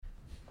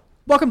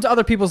Welcome to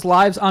Other People's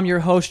Lives. I'm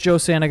your host, Joe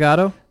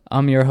Santagato.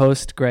 I'm your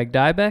host, Greg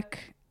Dybeck,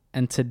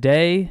 and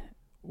today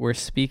we're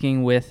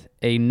speaking with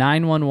a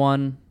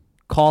 911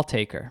 call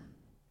taker.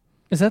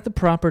 Is that the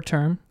proper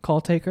term,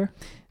 call taker?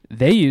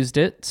 They used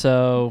it,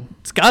 so...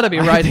 It's got to be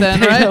right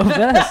then, they right? know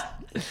best.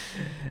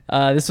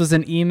 This was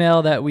an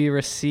email that we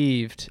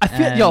received.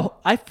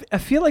 I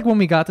feel like when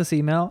we got this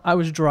email, I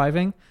was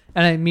driving,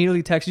 and I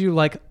immediately texted you,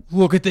 like,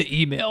 look at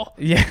the email.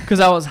 Yeah. Because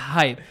I was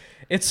hyped.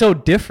 It's so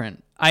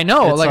different. I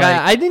know. It's like,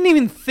 like- I didn't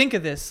even think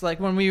of this.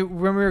 Like, when we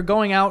were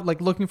going out,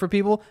 like, looking for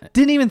people,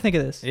 didn't even think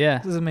of this. Yeah.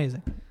 This is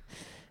amazing.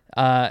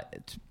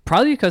 It's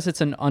probably because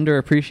it's an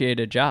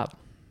underappreciated job.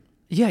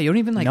 Yeah, you don't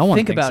even, like, No one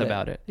think thinks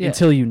about it. Yeah.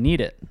 until you need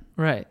it.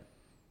 Right.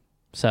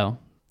 So,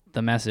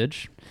 the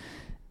message,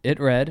 it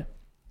read...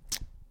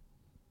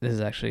 This is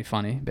actually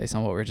funny based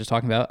on what we were just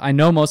talking about. I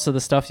know most of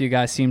the stuff you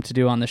guys seem to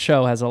do on the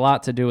show has a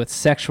lot to do with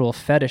sexual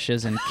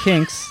fetishes and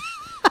kinks,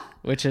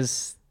 which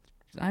is,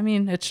 I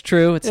mean, it's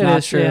true. It's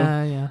not true.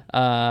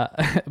 Yeah.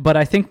 But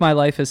I think my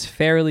life is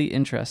fairly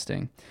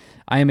interesting.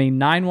 I am a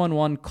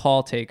 911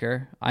 call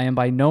taker. I am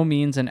by no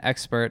means an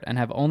expert and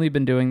have only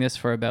been doing this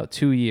for about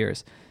 2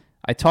 years.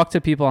 I talk to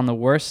people on the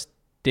worst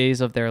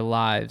days of their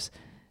lives.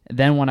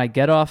 Then when I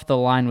get off the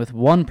line with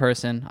one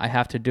person, I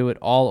have to do it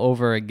all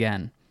over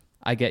again.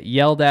 I get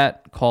yelled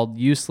at, called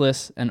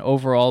useless, and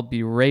overall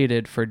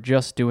berated for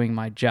just doing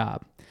my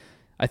job.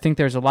 I think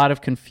there's a lot of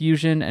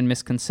confusion and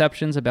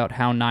misconceptions about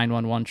how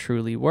 911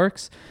 truly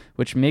works,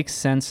 which makes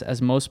sense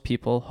as most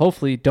people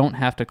hopefully don't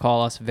have to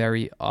call us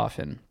very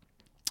often.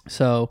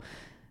 So,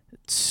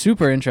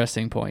 super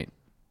interesting point,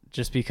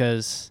 just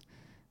because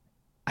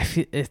I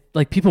feel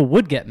like people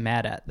would get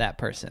mad at that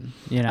person,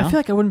 you know? I feel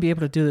like I wouldn't be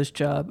able to do this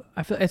job.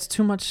 I feel it's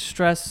too much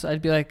stress.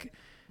 I'd be like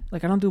I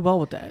don't do well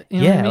with that.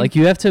 You know what I mean? Like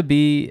you have to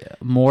be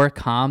more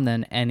calm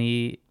than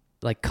any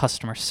like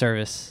customer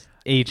service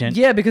agent.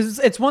 Yeah, because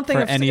it's one thing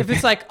if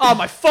it's like, oh,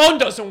 my phone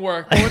doesn't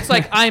work, or it's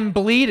like I'm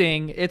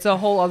bleeding. It's a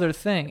whole other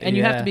thing, and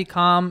you have to be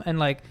calm and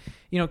like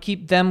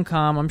keep them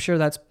calm. I'm sure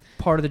that's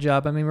part of the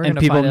job. I mean, we're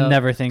gonna people find out.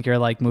 never think you're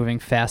like moving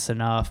fast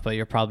enough, but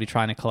you're probably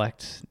trying to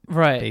collect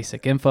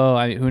basic info.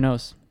 I mean, who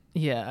knows?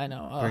 Yeah, I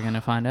know. We're gonna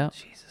find out.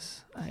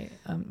 Jesus,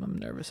 I'm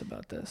nervous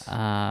about this.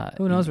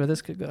 Who knows where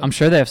this could go? I'm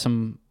sure they have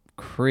some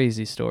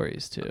crazy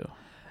stories too.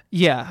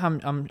 Yeah,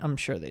 I'm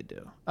sure they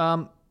do.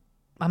 I'm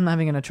not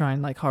even gonna try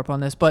and like harp on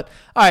this, but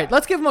all right,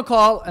 let's give them a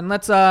call and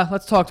let's talk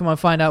to them and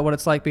find out what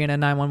it's like being a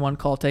 911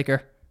 call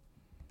taker.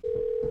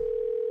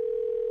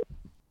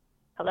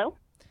 Hello?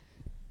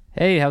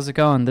 Hey, how's it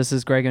going? This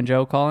is Greg and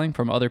Joe calling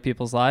from Other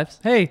People's Lives.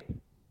 Hey,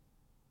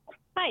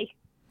 Hi.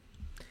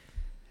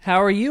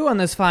 how are you on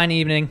this fine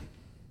evening?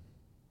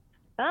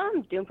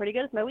 I'm doing pretty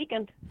good. It's my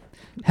weekend.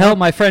 Help,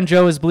 my friend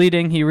Joe is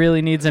bleeding. He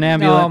really needs an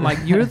ambulance. Oh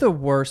my, you're the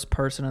worst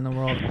person in the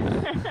world.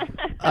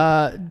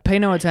 Pay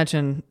no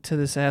attention to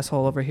this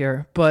asshole over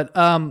here. But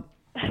I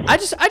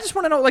just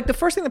want to know, like, the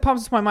first thing that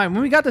pops into my mind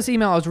when we got this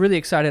email, I was really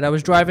excited. I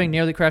was driving,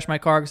 nearly crashed my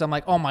car because I'm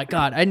like, oh my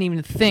god, I didn't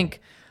even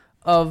think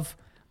of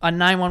a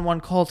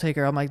 911 call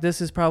taker. I'm like, this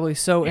is probably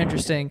so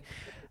interesting.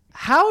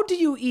 How do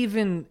you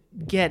even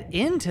get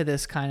into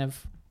this kind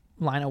of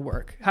line of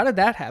work? How did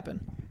that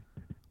happen?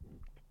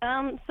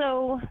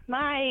 So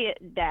my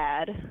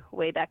dad,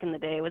 way back in the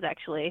day, was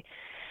actually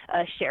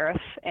a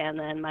sheriff, and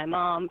then my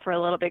mom, for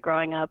a little bit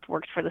growing up,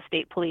 worked for the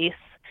state police.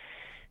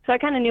 So I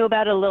kind of knew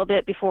about it a little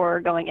bit before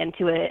going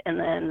into it, and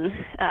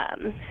then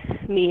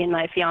me and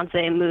my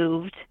fiance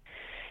moved,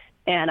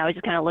 and I was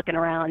just kind of looking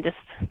around, just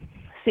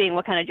seeing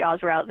what kind of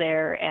jobs were out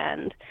there,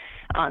 and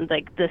on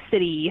like the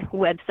city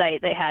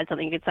website, they had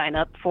something you could sign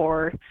up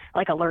for,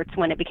 like alerts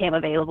when it became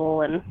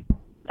available, and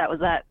that was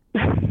that.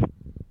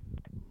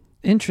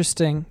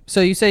 Interesting. So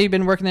you say you've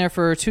been working there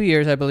for 2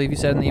 years, I believe you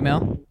said in the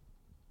email.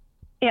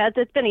 Yeah,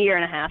 it's been 1.5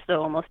 years,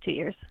 so almost 2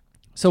 years.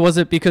 So was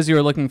it because you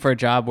were looking for a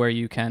job where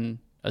you can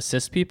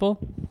assist people?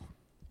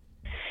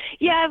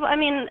 Yeah, I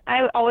mean,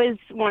 I always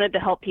wanted to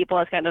help people.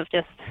 It's kind of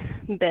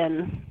just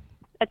been,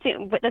 that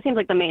seems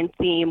like the main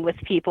theme with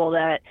people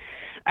that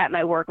at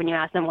my work, when you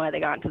ask them why they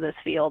got into this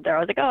field, they're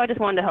always like, oh, I just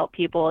wanted to help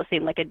people. It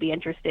seemed like it'd be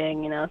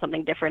interesting,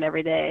 something different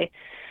every day.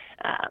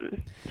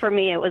 For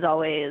me, it was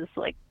always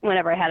like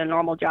whenever I had a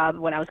normal job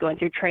when I was going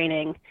through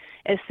training,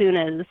 as soon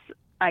as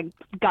I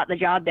got the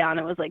job down,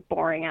 it was like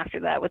boring after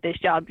that. With this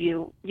job,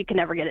 you can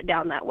never get it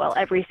down that well.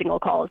 Every single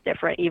call is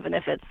different, even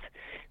if it's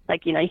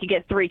like, you could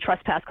get 3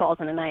 trespass calls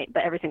in a night,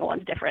 but every single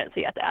one's different. So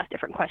you have to ask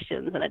different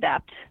questions and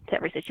adapt to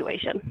every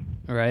situation.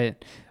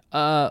 Right.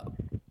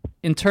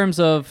 In terms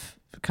of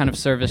kind of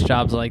service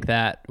jobs like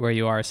that, where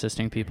you are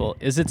assisting people,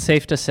 is it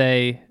safe to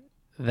say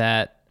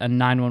that a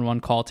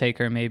 911 call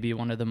taker may be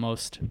one of the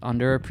most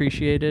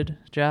underappreciated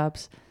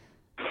jobs?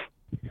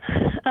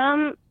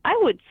 I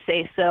would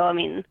say so. I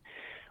mean,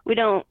 we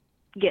don't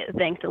get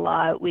thanked a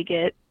lot. We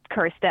get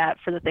cursed at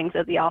for the things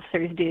that the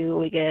officers do.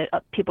 We get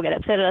people get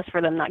upset at us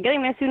for them not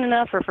getting there soon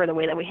enough, or for the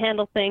way that we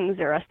handle things,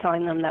 or us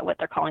telling them that what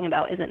they're calling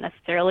about isn't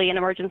necessarily an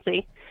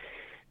emergency.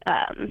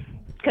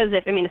 Because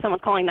if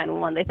someone's calling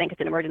 911, they think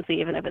it's an emergency,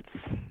 even if it's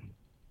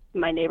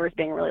my neighbors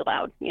being really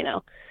loud,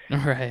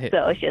 Right.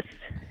 So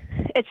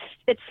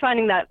it's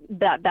finding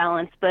that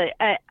balance. But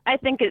I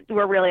think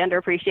we're really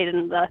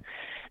underappreciated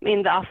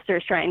the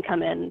officers try and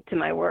come in to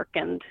my work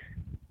and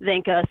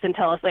thank us and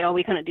tell us like, oh,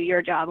 we couldn't do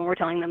your job, and we're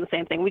telling them the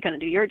same thing. We couldn't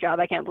do your job.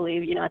 I can't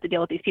believe you have to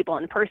deal with these people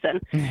in person.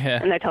 Yeah.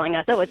 And they're telling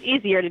us, oh, it's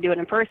easier to do it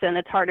in person.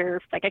 It's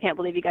harder. Like, I can't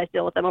believe you guys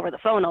deal with them over the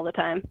phone all the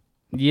time.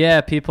 Yeah,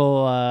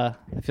 people, I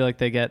feel like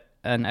they get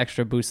an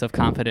extra boost of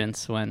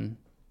confidence when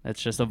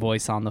it's just a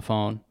voice on the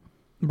phone.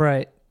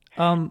 Right.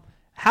 How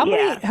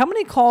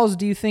many calls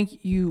do you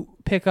think you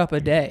pick up a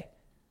day?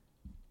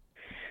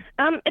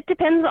 It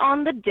depends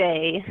on the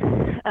day.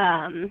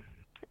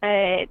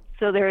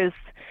 So there's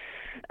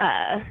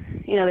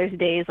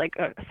days like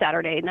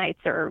Saturday nights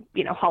or,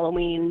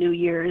 Halloween, New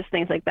Year's,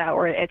 things like that,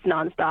 where it's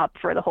nonstop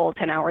for the whole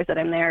 10 hours that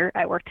I'm there.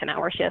 I work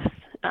 10-hour shifts,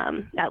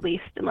 at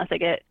least, unless I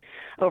get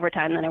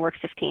overtime, then I work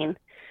 15.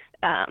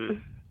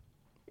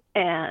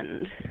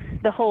 And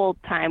the whole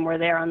time we're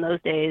there on those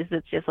days,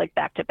 it's just like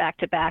back to back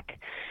to back,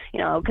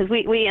 because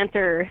we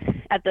answer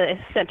at the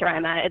center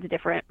I'm at. It's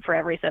different for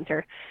every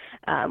center.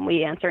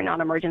 We answer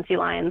non-emergency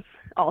lines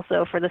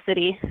also for the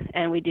city,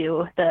 and we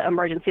do the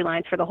emergency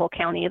lines for the whole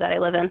county that I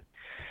live in.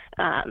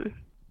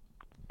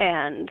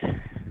 And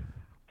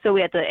so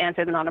we have to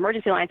answer the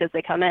non-emergency lines as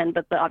they come in,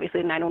 but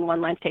obviously the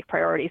 911 lines take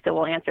priority. So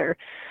we'll answer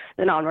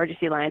the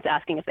non-emergency lines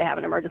asking if they have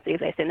an emergency. If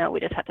they say no, we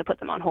just have to put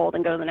them on hold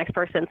and go to the next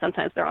person.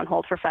 Sometimes they're on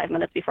hold for 5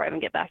 minutes before I even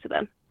get back to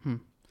them.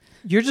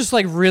 You're just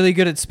like really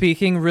good at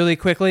speaking really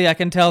quickly. I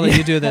can tell that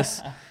you do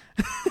this.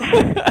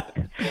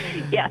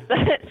 Yes.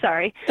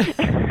 Sorry.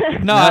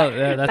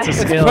 No, that's a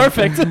skill.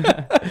 Perfect.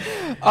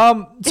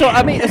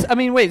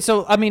 Wait.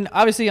 So,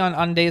 obviously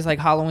on days like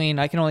Halloween,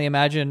 I can only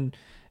imagine,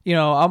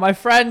 my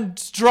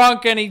friend's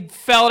drunk and he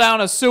fell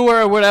down a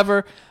sewer or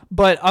whatever.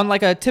 But on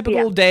like a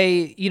typical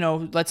day,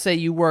 let's say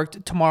you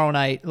worked tomorrow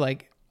night,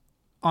 like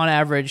on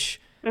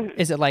average,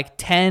 is it like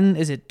 10?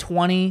 Is it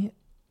 20?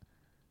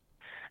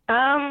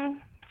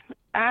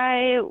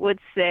 I would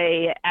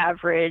say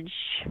average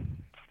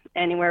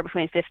anywhere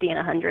between 50 and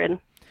 100.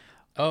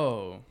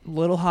 Oh, A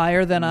little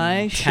higher than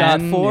I 10,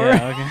 shot for.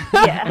 Yeah,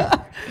 okay.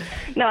 Yeah.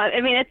 No,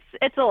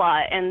 it's a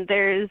lot. And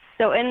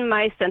so in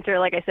my center,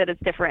 like I said,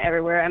 it's different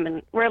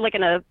everywhere. We're like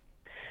in a,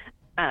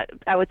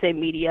 I would say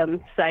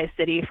medium-sized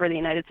city for the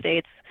United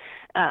States.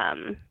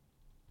 And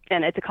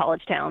it's a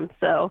college town.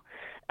 So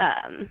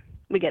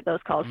we get those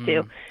calls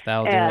too.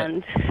 That'll do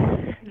and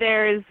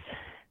there's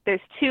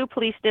 2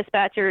 police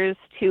dispatchers,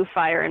 2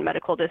 fire and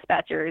medical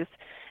dispatchers,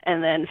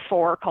 and then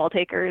 4 call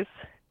takers.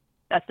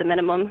 That's the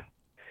minimum.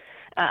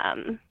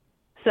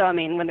 So,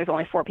 when there's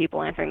only 4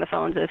 people answering the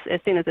phones,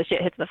 as soon as the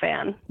shit hits the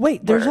fan.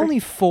 Wait, there's only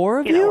 4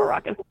 of you? We're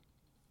rocking.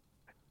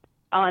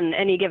 On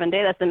any given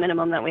day, that's the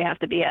minimum that we have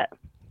to be at.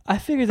 I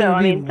figured there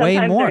would be way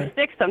sometimes more. There's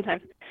 6,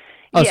 sometimes.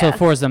 Oh, yeah. so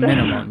 4 is the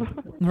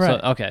minimum.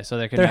 Right. So, okay, so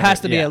there has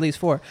to be at least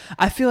 4.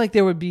 I feel like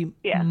there would be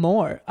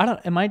more.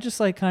 Am I just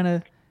like kind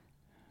of...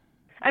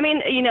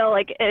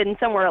 like in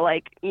somewhere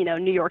like,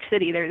 New York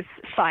City, there's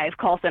 5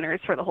 call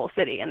centers for the whole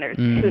city, and there's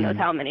who knows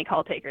how many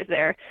call takers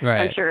there.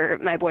 Right. I'm sure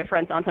my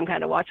boyfriend's on some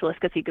kind of watch list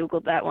because he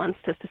Googled that once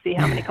just to see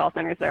how many call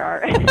centers there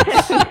are.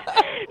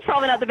 It's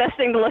probably not the best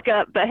thing to look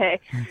up, but hey.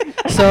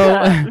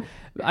 So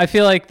I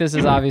feel like this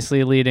is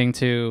obviously leading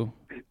to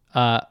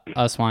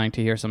us wanting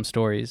to hear some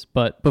stories.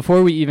 But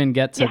before we even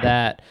get to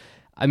that,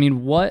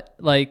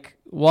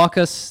 walk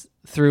us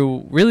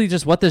through really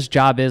just what this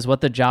job is,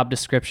 what the job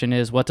description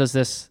is, what does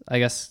this, I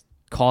guess,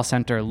 call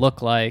center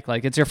look like?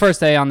 Like, it's your first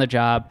day on the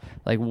job.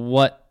 Like,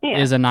 what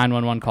is a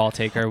 911 call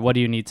taker? What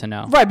do you need to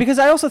know? Right, because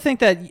I also think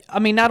that,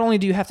 not only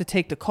do you have to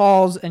take the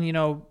calls and,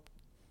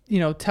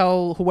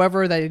 tell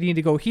whoever that you need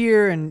to go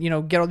here and,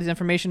 get all these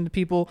information to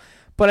people,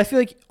 but I feel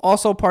like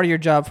also part of your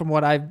job, from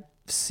what I've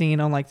seen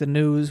on like the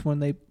news when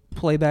they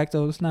play back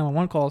those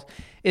 911 calls,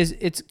 is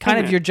it's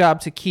kind of your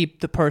job to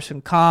keep the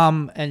person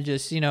calm and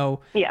just,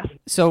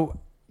 So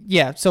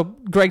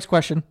Greg's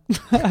question,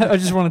 I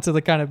just wanted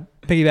to kind of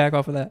piggyback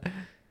off of that.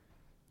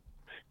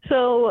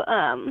 So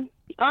on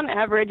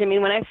average,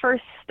 when I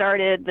first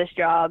started this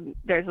job,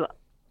 there's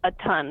a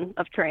ton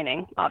of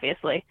training,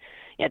 obviously.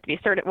 You have to be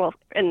certified. Well,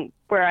 and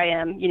where I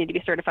am, you need to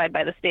be certified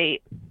by the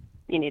state.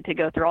 You need to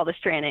go through all this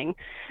training.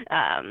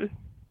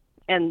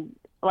 And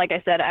like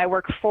I said, I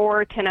work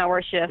 4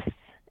 10-hour shifts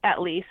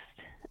at least.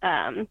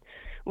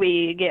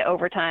 We get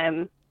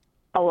overtime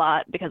a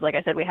lot because, like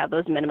I said, we have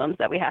those minimums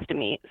that we have to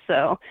meet.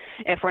 So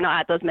if we're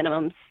not at those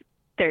minimums,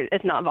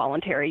 it's not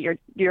voluntary.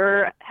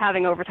 You're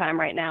having overtime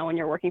right now and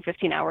you're working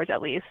 15 hours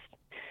at least.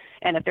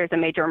 And if there's a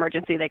major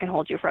emergency, they can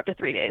hold you for up to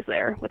 3 days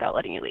there without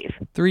letting you leave.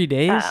 3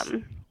 days?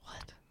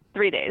 What?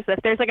 3 days. If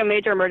there's like a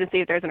major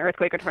emergency, if there's an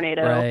earthquake or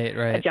tornado,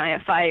 right. a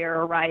giant fire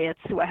or riots,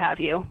 what have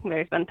you.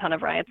 There's been a ton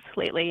of riots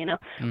lately,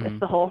 with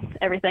the whole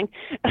everything.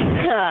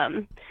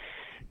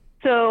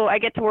 So I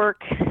get to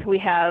work. We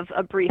have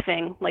a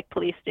briefing like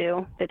police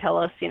do. They tell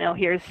us,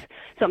 here's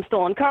some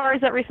stolen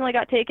cars that recently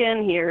got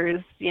taken.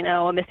 Here's,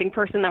 a missing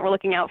person that we're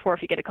looking out for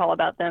if you get a call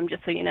about them,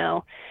 just so you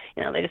know.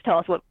 They just tell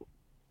us what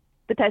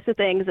the types of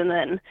things. And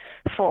then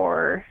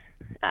for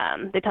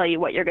They tell you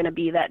what you're going to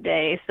be that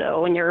day.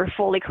 So when you're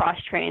fully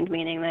cross-trained,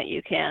 meaning that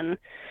you can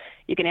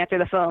answer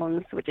the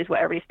phones, which is what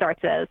everybody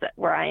starts as.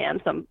 Where I am,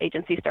 some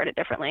agencies start it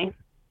differently.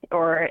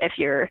 Or if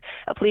you're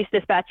a police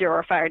dispatcher or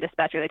a fire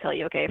dispatcher, they tell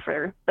you, okay,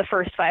 for the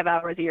first 5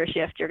 hours of your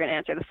shift, you're going to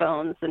answer the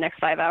phones. The next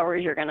 5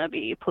 hours, you're going to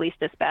be police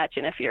dispatch.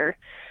 And if you're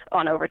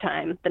on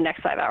overtime, the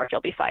next 5 hours,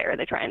 you'll be fire.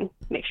 They try and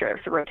make sure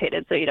it's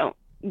rotated so you don't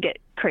get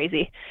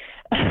crazy.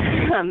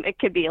 It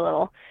could be a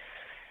little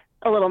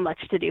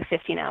much to do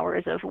 15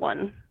 hours of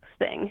one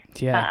thing.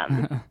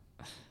 Yeah.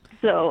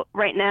 So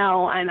right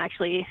now I'm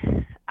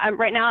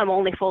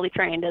only fully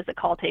trained as a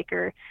call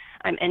taker.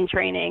 I'm in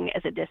training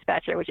as a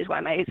dispatcher, which is why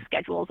my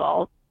schedule is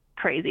all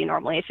crazy.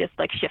 Normally it's just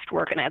like shift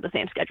work and I have the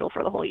same schedule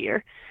for the whole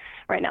year.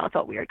 Right now it's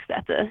all weird because I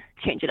have to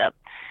change it up.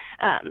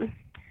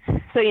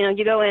 So,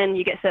 you go in,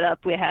 you get set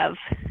up. We have,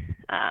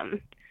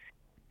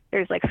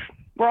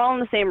 we're all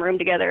in the same room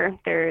together.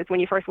 When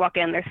you first walk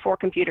in, there's 4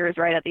 computers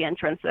right at the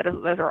entrance.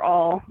 Those are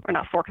all, or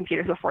not 4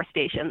 computers, but 4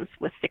 stations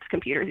with 6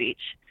 computers each,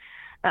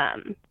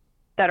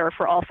 that are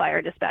for all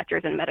fire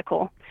dispatchers and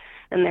medical.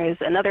 And there's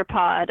another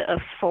pod of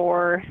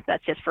 4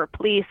 that's just for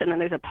police, and then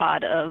there's a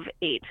pod of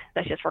 8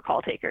 that's just for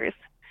call takers.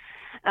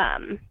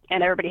 And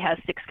everybody has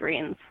 6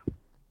 screens.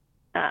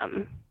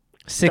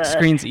 6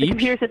 screens the each?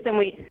 Computer system,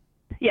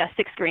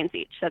 6 screens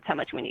each. That's how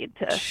much we need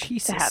to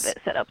have it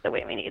set up the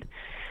way we need.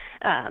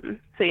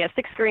 So you have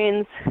 6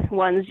 screens.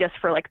 One's just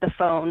for like the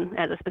phone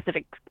as a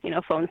specific,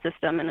 phone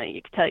system, and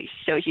then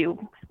shows you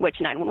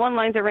which 911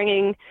 lines are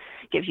ringing,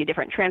 gives you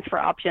different transfer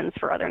options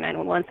for other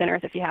 911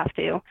 centers if you have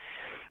to.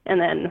 And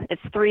then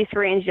it's 3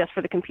 screens just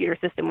for the computer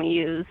system we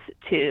use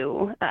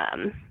to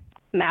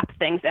map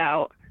things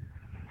out.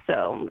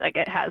 So like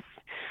it has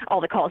all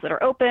the calls that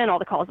are open, all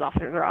the calls the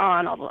officers are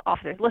on, all the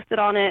officers listed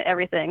on it,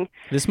 everything.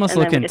 This must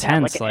look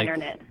intense, like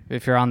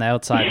if you're on the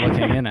outside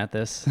looking in at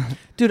this.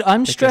 Dude,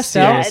 I'm stressed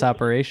out.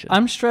 Operation.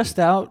 I'm stressed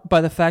out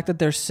by the fact that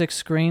there's 6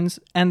 screens,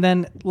 and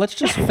then let's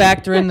just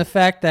factor in the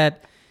fact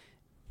that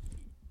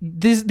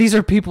these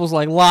are people's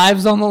like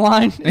lives on the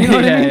line. You know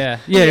what I mean? Yeah.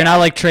 You're not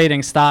like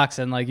trading stocks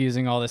and like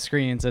using all the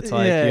screens. It's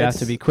like you have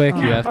to be quick.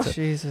 You have to.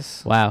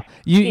 Jesus. Wow.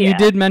 You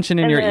did mention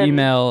in your then,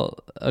 email.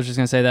 I was just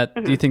gonna say that.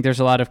 Do you think there's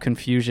a lot of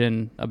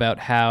confusion about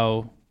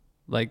how,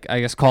 like, I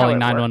guess calling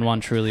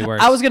 911 truly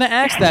works? I was gonna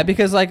ask that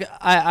because like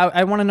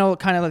I want to know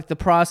kind of like the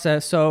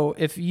process. So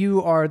if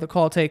you are the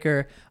call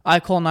taker,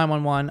 I call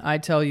 911. I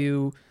tell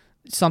you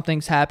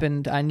something's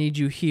happened. I need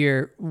you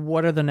here.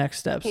 What are the next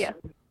steps? Yeah.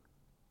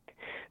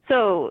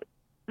 So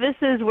this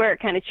is where it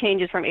kind of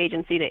changes from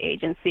agency to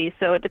agency.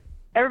 So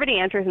everybody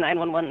answers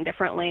 911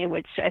 differently,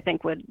 which I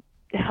think would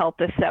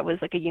help if that was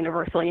like a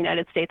universal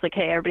United States, like,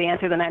 hey, everybody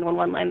answer the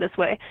 911 line this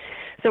way.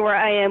 So where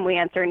I am, we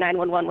answer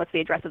 911, what's the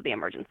address of the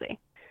emergency,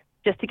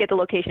 just to get the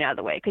location out of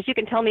the way. Because you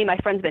can tell me my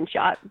friend's been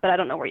shot, but I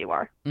don't know where you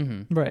are.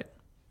 Mm-hmm. Right.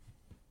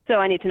 So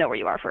I need to know where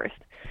you are first.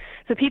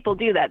 So people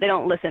do that. They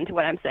don't listen to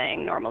what I'm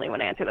saying normally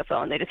when I answer the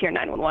phone. They just hear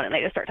 911 and they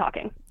just start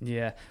talking.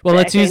 Yeah. Well,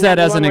 let's use that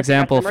as an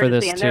example for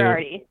this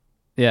too.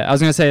 Yeah, I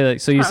was gonna say, like,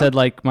 so you said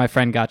like my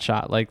friend got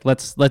shot. Like,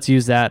 let's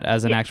use that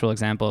as an actual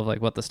example of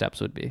like what the steps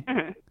would be.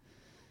 Mm-hmm.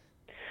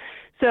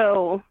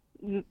 So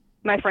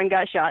my friend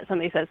got shot.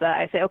 Somebody says that.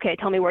 I say, okay,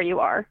 tell me where you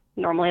are.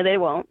 Normally they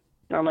won't.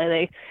 Normally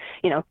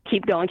they,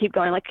 keep going.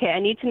 Like, okay, I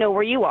need to know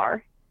where you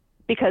are,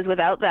 because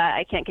without that,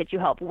 I can't get you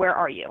help. Where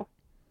are you?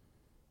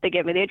 They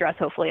give me the address.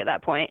 Hopefully at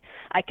that point,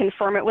 I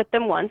confirm it with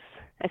them once.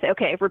 I say,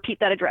 okay, repeat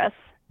that address,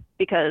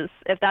 because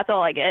if that's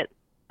all I get,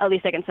 at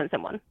least I can send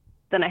someone.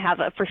 Then I have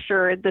a for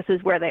sure, this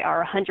is where they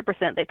are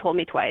 100%. They told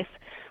me twice.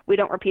 We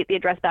don't repeat the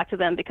address back to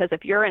them, because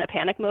if you're in a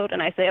panic mode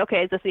and I say,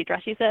 okay, is this the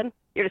address you said?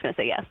 You're just going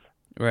to say yes.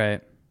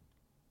 Right.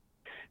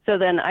 So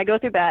then I go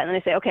through that and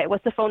I say, okay,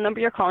 what's the phone number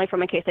you're calling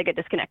from in case I get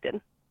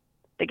disconnected?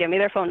 They give me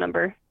their phone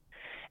number.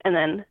 And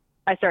then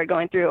I started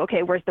going through,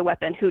 okay, where's the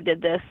weapon? Who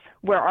did this?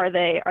 Where are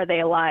they? Are they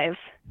alive?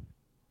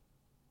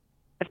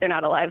 If they're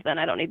not alive, then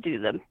I don't need to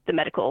do the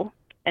medical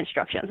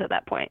instructions at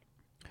that point.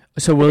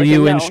 So will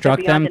you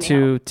instruct them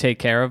to take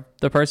care of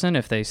the person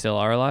if they still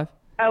are alive?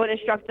 I would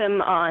instruct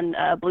them on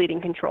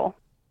bleeding control.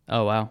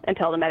 Oh, wow.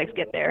 Until the medics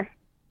get there.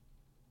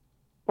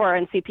 Or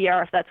in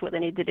CPR if that's what they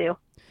need to do.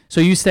 So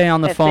you stay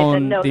on the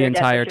phone the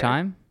entire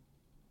time?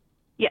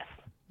 Yes.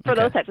 For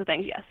those types of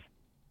things, yes.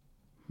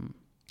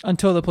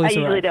 Until the police arrive.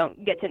 I usually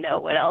don't get to know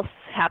what else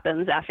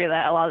happens after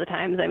that a lot of the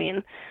times. I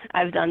mean,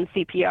 I've done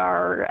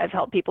CPR. I've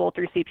helped people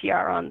through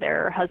CPR on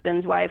their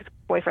husbands, wives,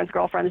 boyfriends,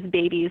 girlfriends,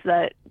 babies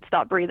that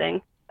stop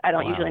breathing. I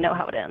don't usually know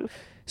how it ends.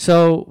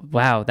 So,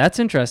 wow, that's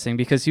interesting,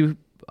 because you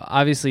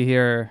obviously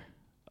hear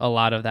a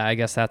lot of that. I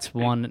guess that's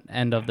one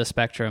end of the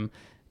spectrum.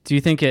 Do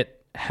you think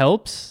it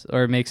helps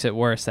or makes it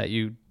worse that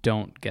you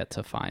don't get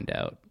to find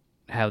out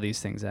how these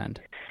things end?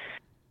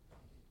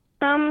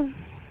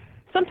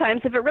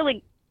 Sometimes, if it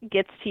really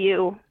gets to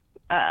you,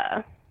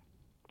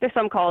 there's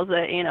some calls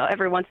that,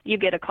 you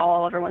get a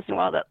call every once in a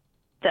while that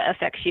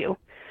affects you.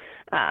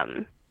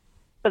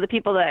 But the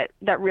people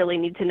that really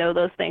need to know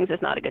those things,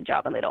 it's not a good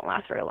job and they don't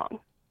last very long.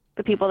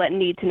 The people that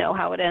need to know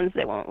how it ends,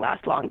 they won't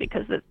last long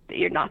because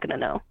you're not going to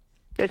know.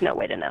 There's no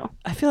way to know.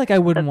 I feel like I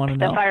wouldn't want to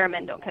know. The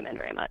firemen don't come in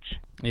very much.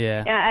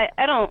 Yeah. Yeah,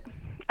 I don't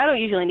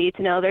usually need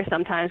to know. There's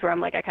some times where I'm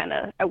like,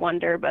 I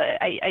wonder,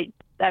 but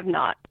I've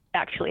not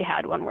actually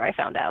had one where I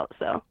found out.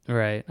 So.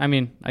 Right. I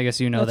mean, I guess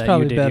you know That's that you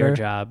probably did better. your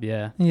job.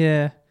 Yeah.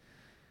 Yeah.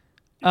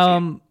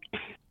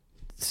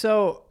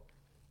 So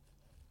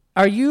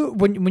are you,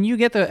 when you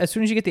get as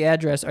soon as you get the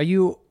address, are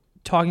you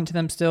talking to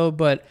them still,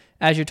 but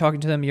as you're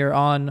talking to them, you're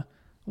on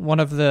one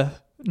of the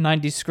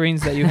 90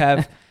 screens that you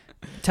have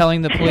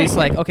telling the police,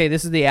 like, okay,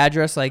 this is the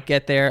address, like,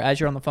 get there as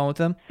you're on the phone with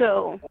them?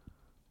 So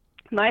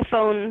my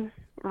phone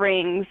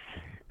rings.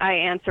 I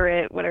answer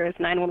it, whether it's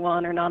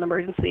 911 or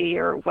non-emergency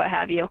or what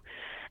have you.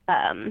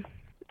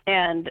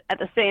 And at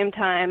the same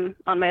time,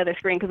 on my other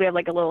screen, because we have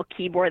like a little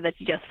keyboard that's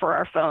just for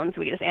our phones,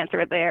 we just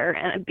answer it there,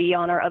 and it'd be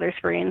on our other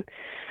screen.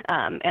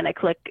 And I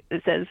click,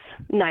 it says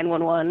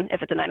 911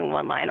 if it's a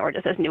 911 line, or it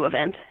just says new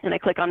event. And I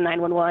click on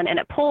 911, and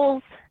it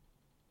pulls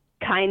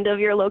kind of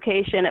your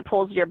location. It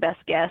pulls your best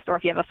guess, or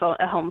if you have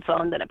a home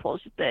phone, then it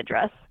pulls the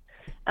address.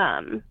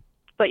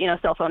 But,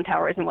 cell phone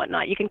towers and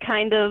whatnot, you can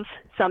kind of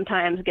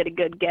sometimes get a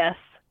good guess.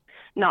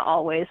 Not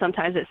always.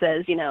 Sometimes it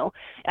says,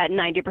 at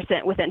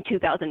 90% within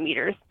 2,000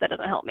 meters. That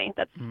doesn't help me.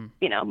 That's,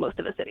 most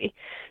of the city.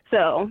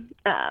 So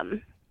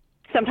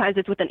sometimes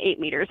it's within 8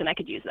 meters, and I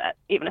could use that.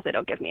 Even if they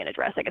don't give me an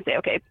address, I can say,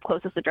 okay,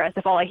 closest address.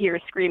 If all I hear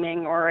is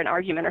screaming or an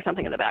argument or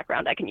something in the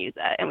background, I can use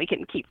that, and we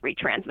can keep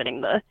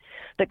retransmitting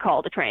the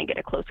call to try and get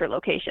a closer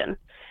location.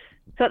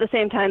 So at the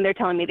same time, they're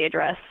telling me the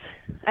address.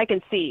 I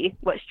can see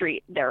what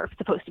street they're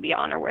supposed to be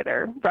on or where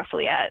they're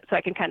roughly at. So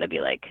I can kind of be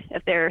like,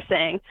 if they're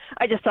saying,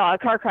 I just saw a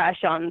car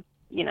crash on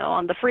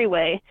the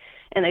freeway,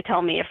 and they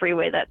tell me a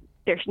freeway that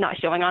they're not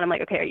showing on, I'm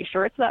like, okay, are you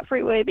sure it's that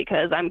freeway?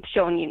 Because I'm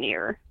showing you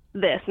near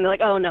this. And they're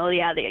like, oh, no,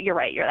 yeah, you're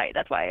right.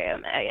 That's why I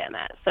am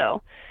at.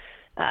 So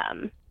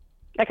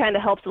that kind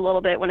of helps a little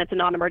bit when it's a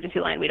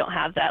non-emergency line. We don't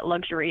have that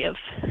luxury of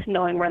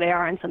knowing where they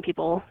are, and some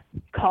people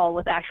call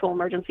with actual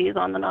emergencies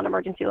on the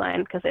non-emergency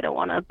line because they don't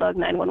want to bug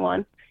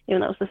 911,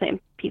 even though it's the same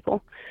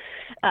people.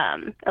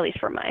 At least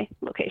for my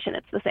location,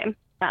 it's the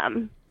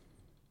same.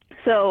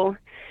 So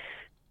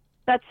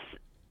that's,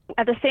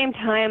 at the same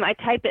time, I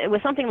type it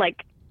with something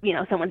like,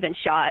 someone's been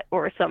shot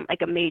or some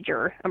like a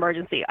major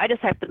emergency. I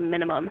just type the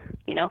minimum,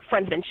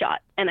 friend's been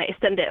shot, and I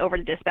send it over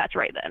to dispatch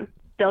right then.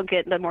 They'll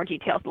get the more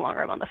details the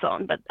longer I'm on the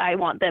phone, but I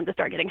want them to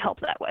start getting help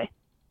that way.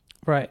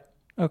 Right.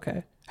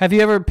 Okay. Have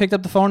you ever picked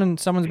up the phone and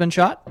someone's been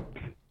shot?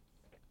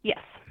 Yes.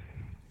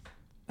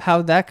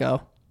 How'd that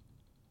go?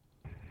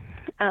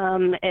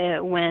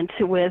 It went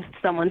with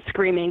someone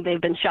screaming,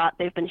 they've been shot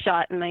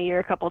in my ear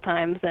a couple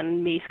times,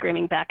 and me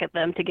screaming back at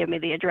them to give me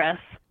the address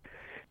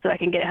so I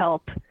can get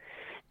help,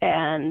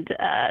 and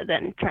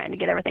then trying to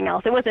get everything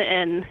else. It wasn't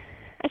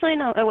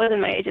it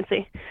wasn't my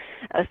agency.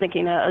 I was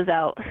thinking I was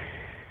out.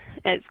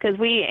 It's because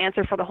we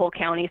answer for the whole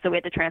county, so we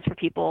had to transfer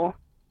people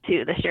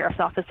to the sheriff's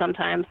office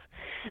sometimes.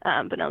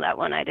 But no, that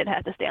one I did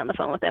have to stay on the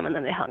phone with them, and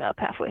then they hung up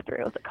halfway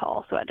through with a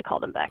call, so I had to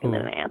call them back and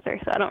then they answer.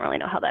 So I don't really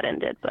know how that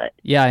ended, but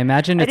yeah, I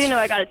imagine I do know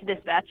I got it to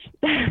dispatch.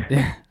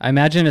 Yeah, I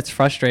imagine it's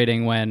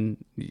frustrating when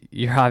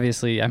you're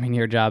obviously,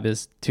 your job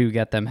is to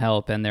get them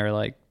help, and they're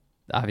like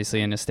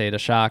obviously in a state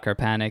of shock or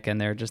panic, and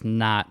they're just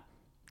not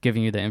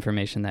giving you the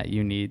information that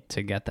you need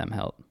to get them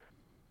help.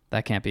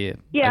 That can't be a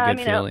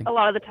good feeling. A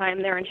lot of the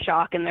time they're in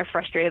shock and they're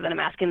frustrated that I'm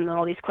asking them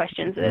all these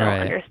questions. They don't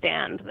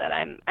understand that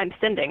I'm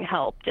sending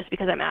help. Just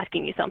because I'm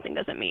asking you something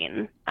doesn't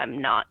mean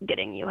I'm not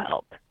getting you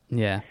help.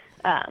 Yeah.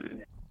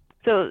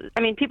 So,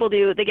 people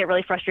they get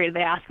really frustrated.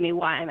 They ask me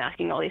why I'm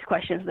asking all these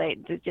questions. They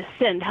just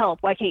send help.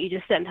 Why can't you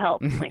just send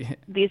help? Like,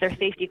 these are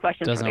safety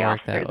questions for the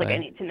officers. Like, I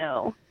need to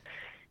know.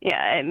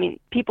 Yeah,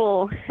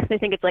 people, they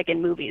think it's like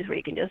in movies where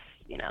you can just,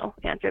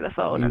 answer the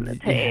phone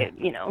and say,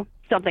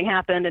 something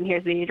happened and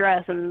here's the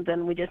address, and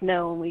then we just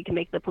know and we can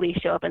make the police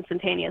show up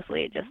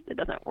instantaneously. It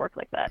doesn't work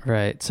like that.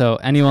 Right. So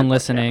anyone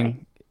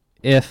listening,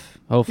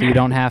 hopefully you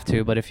don't have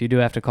to, but if you do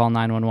have to call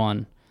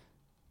 911,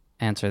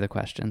 answer the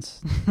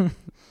questions.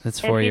 It's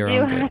for your own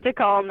good. If you do have to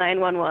call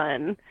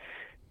 911,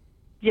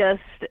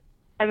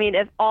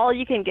 if all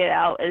you can get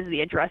out is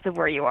the address of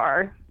where you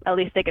are, at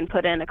least they can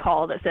put in a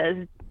call that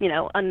says,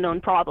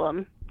 unknown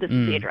problem, this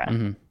is the address.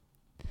 Mm-hmm.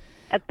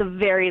 At the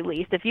very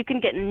least, if you can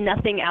get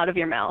nothing out of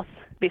your mouth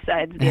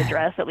besides the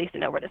address, at least to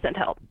know where to send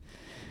help,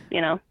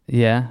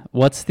 Yeah.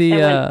 What's the...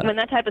 when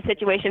that type of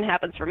situation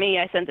happens for me,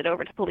 I send it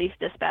over to police,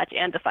 dispatch,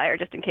 and to fire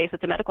just in case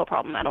it's a medical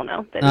problem. I don't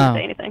know. They didn't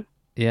say anything.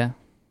 Yeah.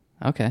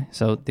 Okay.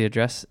 So the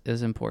address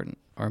is important,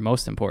 or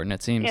most important,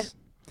 it seems.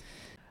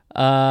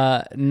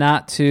 Yeah.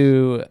 Not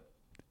to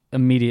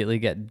immediately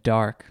get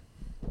dark,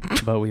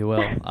 but we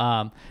will.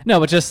 No,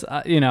 but just,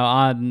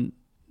 on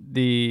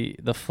the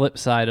flip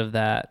side of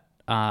that,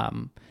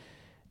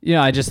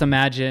 I just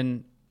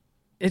imagine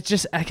it's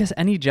just, I guess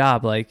any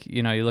job, like,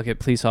 you look at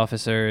police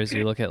officers,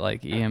 you look at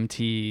like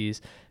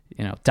EMTs,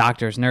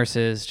 doctors,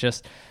 nurses,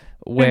 just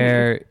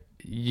where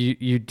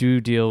you do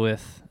deal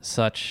with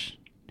such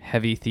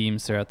heavy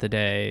themes throughout the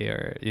day,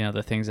 or,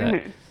 the things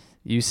that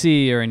you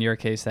see, or in your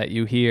case that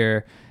you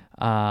hear,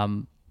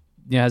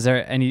 has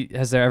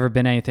there ever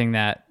been anything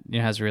that,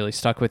 has really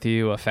stuck with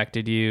you,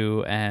 affected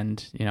you?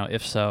 And,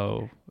 if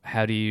so,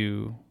 how do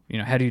you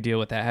deal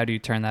with that? How do you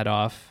turn that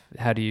off?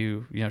 How do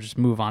you, just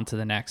move on to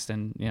the next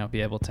and,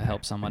 be able to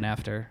help someone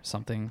after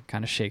something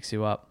kind of shakes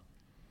you up?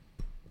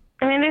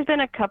 I mean, there's been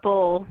a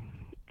couple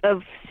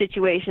of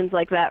situations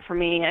like that for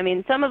me. I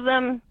mean,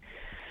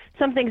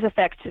 some things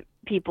affect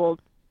people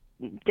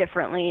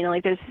differently.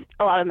 Like there's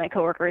a lot of my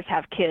coworkers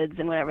have kids,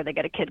 and whenever they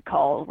get a kid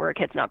call where a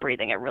kid's not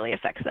breathing, it really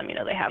affects them.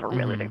 They have a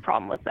really big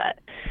problem with that.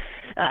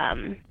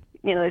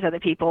 There's other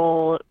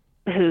people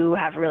who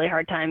have a really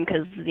hard time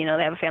because, they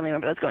have a family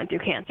member that's going through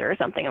cancer or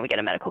something, and we get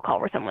a medical call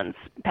where someone's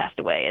passed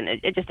away, and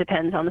it just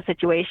depends on the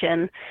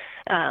situation.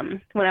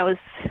 When I was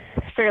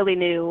fairly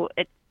new,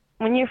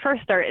 when you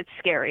first start, it's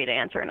scary to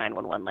answer a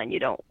 911 line. You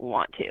don't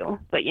want to,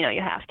 but you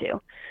have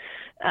to.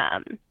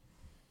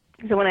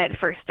 So when I had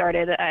first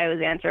started, I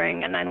was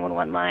answering a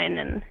 911 line,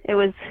 and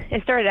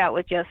it started out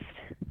with just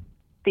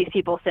these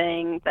people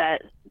saying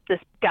that this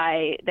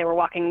guy, they were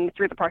walking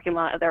through the parking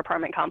lot of their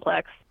apartment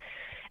complex,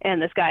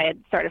 and this guy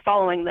had started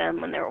following them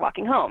when they were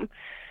walking home.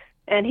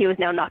 And he was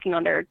now knocking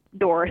on their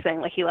door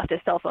saying, like, he left his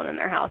cell phone in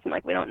their house. And,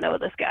 like, we don't know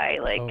this guy.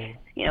 Like,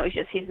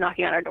 he's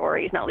knocking on our door.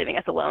 He's not leaving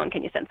us alone.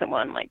 Can you send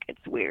someone? Like,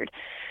 it's weird.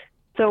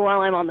 So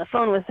while I'm on the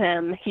phone with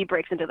him, he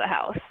breaks into the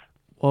house.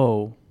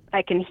 Whoa.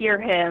 I can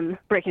hear him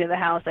break into the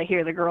house. I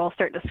hear the girl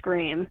start to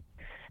scream.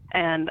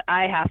 And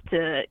I have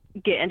to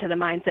get into the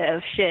mindset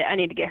of, shit, I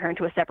need to get her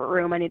into a separate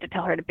room. I need to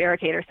tell her to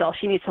barricade herself.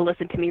 She needs to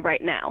listen to me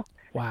right now.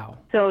 Wow.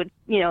 So,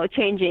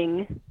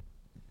 changing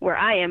where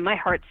I am, my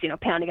heart's,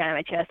 pounding out of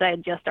my chest. I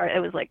had just started,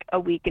 it was like a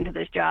week into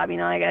this job,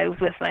 I was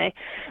with my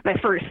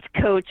first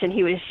coach, and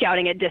he was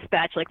shouting at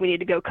dispatch, like, we need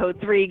to go code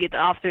 3, get the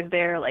officers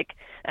there. Like,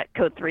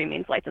 code 3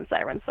 means lights and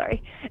sirens,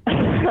 sorry.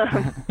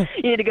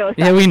 You need to go.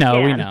 Yeah, we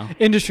know.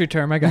 Industry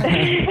term, I got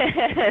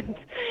it.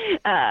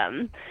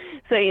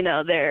 So,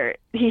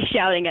 he's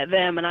shouting at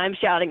them, and I'm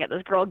shouting at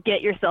this girl,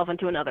 get yourself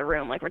into another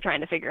room. Like, we're trying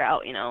to figure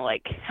out,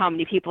 like, how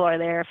many people are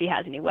there, if he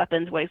has any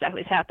weapons, what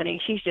exactly is happening.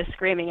 She's just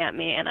screaming at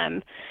me,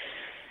 and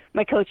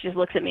my coach just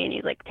looks at me, and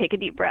he's like, take a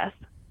deep breath.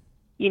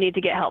 You need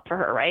to get help for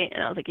her, right?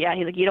 And I was like, yeah.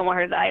 He's like, you don't want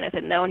her to die? And I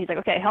said, no. And he's like,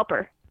 okay, help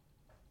her.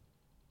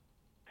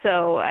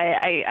 So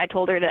I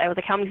told her that, I was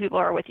like, how many people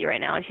are with you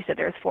right now? And she said,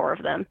 there's 4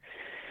 of them.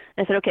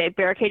 I said, okay,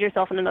 barricade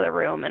yourself in another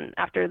room. And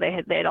after they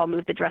had all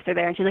moved the dresser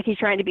there, and she's like, he's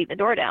trying to beat the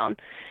door down.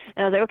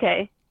 And I was like,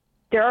 okay,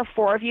 there are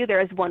 4 of you.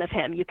 There is 1 of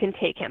him. You can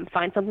take him.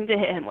 Find something to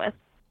hit him with.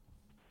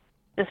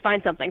 Just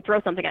find something.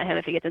 Throw something at him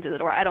if he gets into the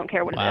door. I don't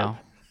care what it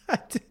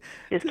is.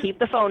 Just keep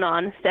the phone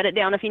on. Set it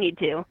down if you need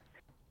to.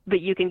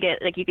 But you can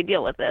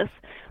deal with this.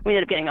 We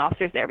ended up getting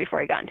officers there before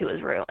he got into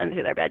his room,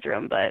 into their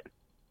bedroom. But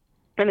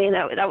I mean,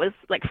 that was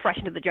like fresh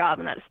into the job,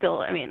 and that's still,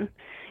 I mean,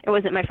 it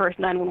wasn't my first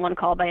 911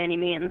 call by any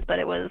means, but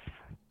it was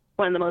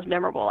one of the most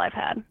memorable I've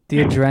had. The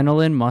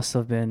adrenaline must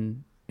have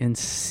been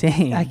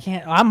insane. I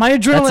can't. My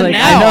adrenaline like,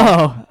 now. I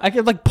know. I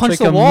could like punch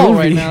It's like the a wall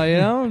movie. right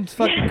now. It's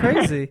fucking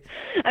crazy.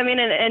 I mean,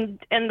 and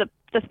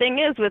the thing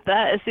is with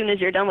that, as soon as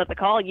you're done with the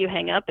call, you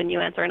hang up and you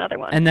answer another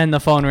one. And then the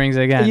phone rings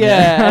again.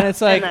 Yeah, and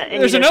it's like,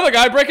 and there's another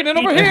guy breaking in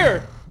over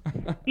here.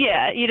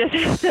 Yeah, you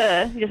just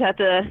have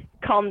to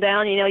calm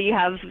down. You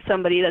have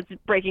somebody that's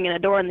breaking in a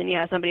door, and then you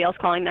have somebody else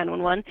calling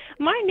 911.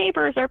 My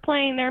neighbors are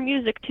playing their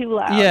music too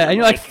loud. Yeah, and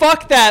you're like,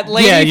 fuck that,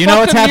 lady. Yeah, you fuck know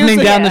what's the happening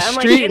music. down the I'm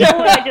street. like, you know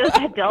what I just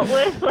had dealt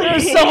with? Like,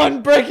 There's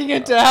someone breaking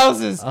into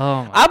houses. Oh,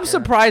 my I'm God.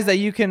 surprised that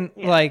you can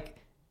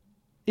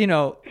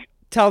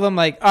tell them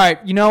like, all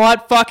right, you know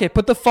what? Fuck it.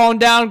 Put the phone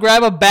down,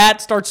 grab a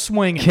bat, start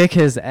swinging. Kick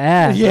his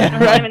ass. Yeah,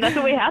 I right. mean, that's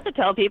what we have to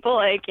tell people.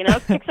 Like,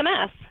 kick some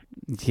ass.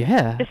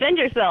 Yeah. Defend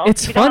yourself.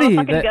 It's if you don't funny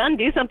have a fucking that- gun,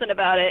 do something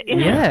about it.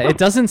 Yeah, it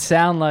doesn't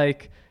sound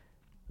like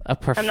a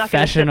not gonna sit there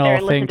professional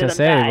and thing listen to to them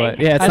say, die. but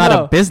yeah, it's I not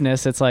know. a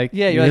business. It's like,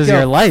 Yeah, you're this like, is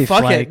your yo, life.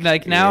 fuck it.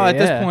 Like now at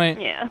this yeah.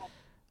 point, Yeah.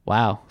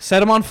 Wow.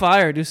 set them on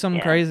fire. Do something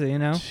Yeah. crazy,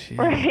 Jeez.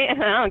 Right. I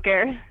don't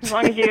care. As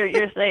long as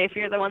you're safe,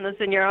 you're the one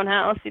that's in your own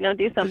house,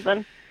 do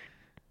something.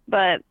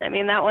 But I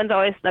mean, that one's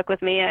always stuck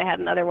with me. I had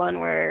another one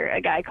where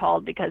a guy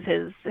called because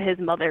his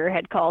mother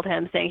had called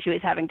him saying she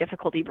was having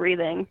difficulty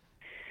breathing.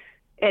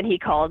 And he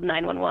called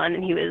 911,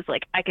 and he was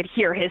like, I could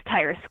hear his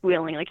tires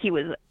squealing, like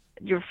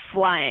you're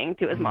flying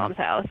to his mom's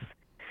house.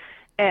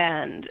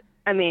 And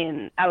I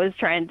mean, I was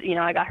trying,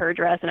 I got her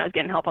dressed, and I was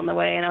getting help on the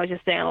way, and I was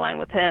just staying on the line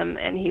with him,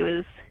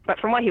 but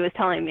from what he was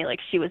telling me,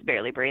 like, she was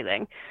barely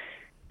breathing.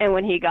 And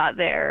when he got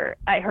there,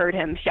 I heard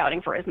him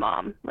shouting for his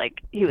mom. Like,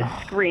 he was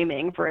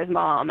screaming for his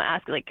mom,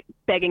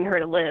 begging her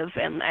to live,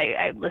 and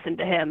I listened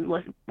to him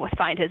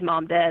find his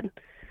mom dead.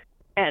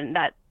 And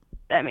that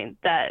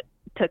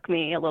took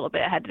me a little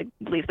bit. I had to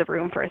leave the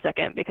room for a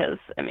second because,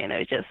 I mean, I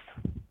was just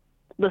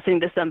listening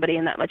to somebody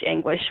in that much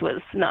anguish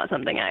was not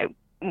something I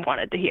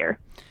wanted to hear.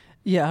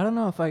 Yeah, I don't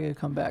know if I could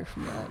come back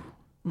from that.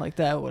 Like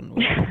that one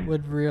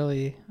would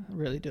really,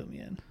 really do me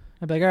in.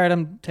 I'd be like, all right,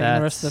 I'm taking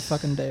the rest of the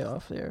fucking day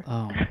off there.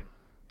 Oh.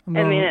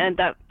 And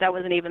that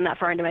wasn't even that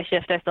far into my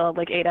shift. I still have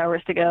like 8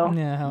 hours to go.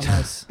 Yeah, how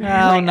nice.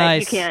 How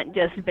nice. You can't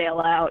just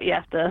bail out. You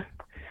have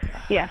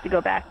to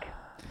go back.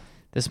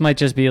 This might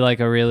just be like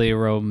a really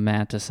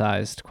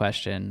romanticized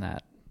question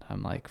that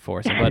I'm like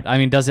forcing, but I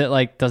mean, does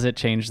it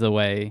change the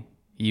way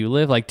you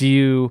live? Like, do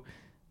you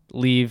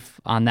leave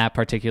on that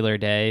particular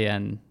day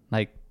and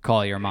like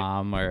call your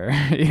mom or,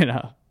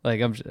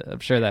 like I'm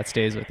sure that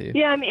stays with you.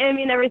 Yeah, I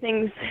mean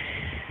everything's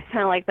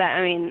kind of like that.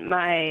 I mean,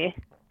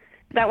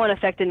 that one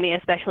affected me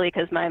especially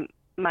because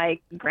my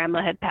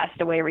grandma had passed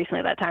away recently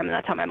at that time, and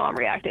that's how my mom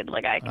reacted.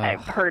 Like I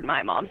heard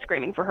my mom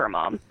screaming for her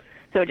mom,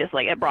 so just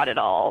like it brought it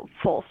all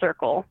full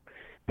circle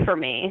for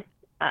me.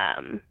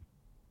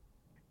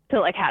 To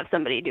like have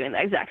somebody doing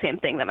the exact same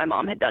thing that my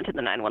mom had done to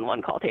the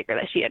 911 call taker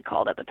that she had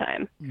called at the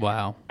time.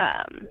 Wow.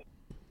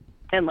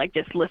 And like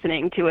just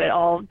listening to it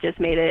all just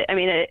made it. I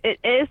mean, it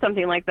is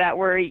something like that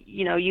where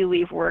you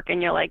leave work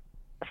and you're like,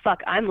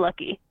 fuck, I'm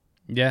lucky.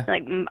 Yeah.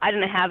 Like, I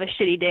didn't have a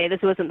shitty day.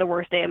 This wasn't the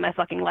worst day of my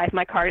fucking life.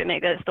 My car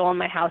didn't get stolen.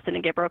 My house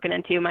didn't get broken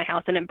into. My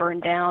house didn't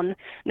burn down.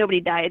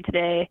 Nobody died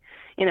today.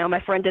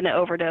 My friend didn't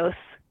overdose.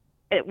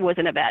 It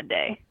wasn't a bad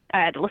day. I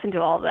had to listen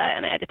to all of that,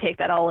 and I had to take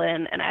that all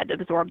in, and I had to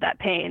absorb that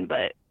pain,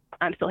 but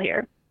I'm still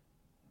here.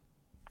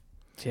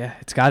 Yeah,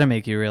 it's got to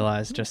make you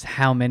realize just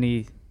how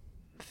many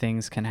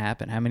things can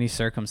happen, how many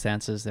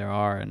circumstances there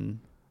are, and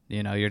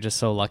you're just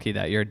so lucky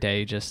that your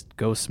day just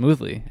goes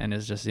smoothly and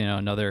is just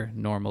another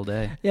normal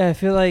day. Yeah, I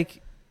feel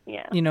like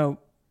yeah.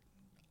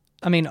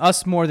 I mean,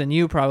 us more than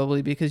you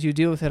probably because you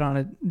deal with it on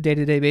a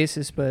day-to-day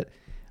basis, but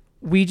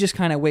we just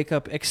kind of wake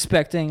up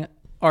expecting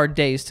our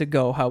days to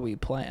go how we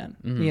plan.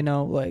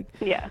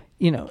 Yeah.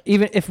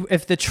 Even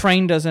if the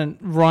train doesn't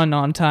run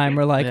on time,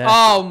 we're like, Yeah.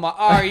 oh my,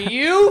 are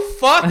you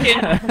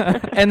fucking?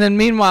 And then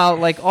meanwhile,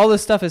 like all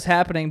this stuff is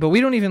happening, but we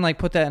don't even like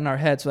put that in our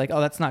heads. Like,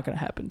 oh, that's not going to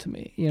happen to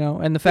me,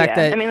 And the fact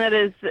that I mean, that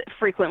is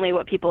frequently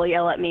what people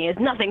yell at me is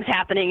nothing's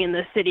happening in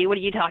this city. What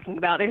are you talking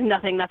about? There's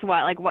nothing. That's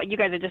why, like, what you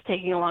guys are just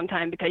taking a long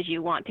time because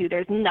you want to.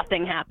 There's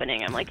nothing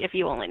happening. I'm like, if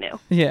you only knew.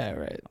 Yeah,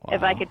 right.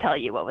 If I could tell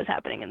you what was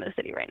happening in the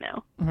city right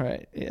now.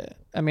 Right. Yeah.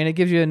 I mean, it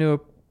gives you a new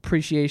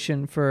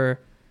appreciation for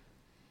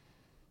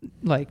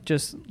like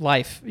just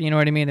life. You know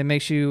what I mean? It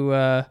makes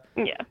you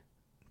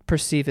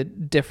perceive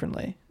it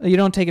differently. You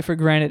don't take it for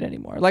granted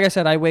anymore. Like I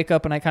said, I wake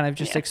up and I kind of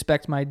just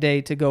expect my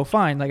day to go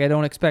fine. Like I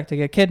don't expect to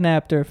get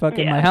kidnapped or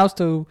fucking my house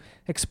to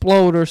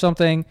explode or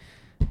something.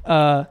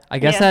 I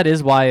guess that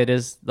is why it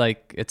is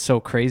like it's so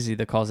crazy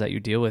the calls that you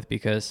deal with,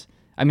 because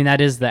I mean that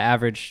is the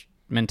average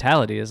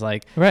mentality is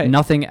like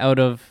nothing out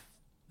of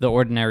the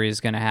ordinary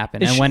is going to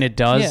happen, and when it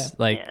does,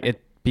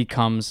 it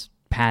becomes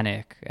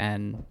panic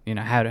and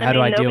how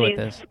do I deal with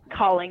this?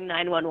 Calling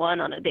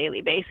 911 on a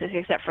daily basis,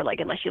 except for like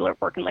unless you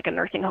work in like a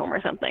nursing home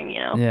or something,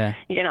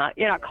 you're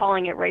not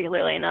calling it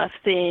regularly enough.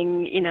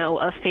 Seeing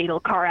a fatal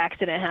car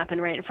accident happen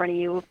right in front of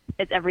you,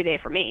 it's every day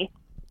for me.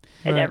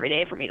 It's every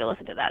day for me to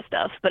listen to that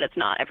stuff, but it's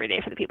not every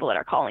day for the people that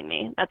are calling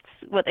me. That's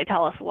what they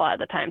tell us a lot of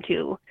the time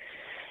too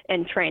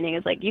in training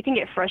is like you can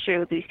get frustrated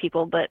with these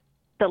people, but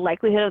the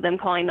likelihood of them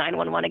calling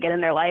 911 again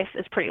in their life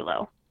is pretty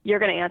low. You're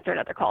going to answer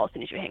another call as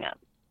soon as you hang up.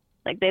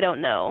 Like, they don't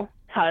know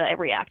how to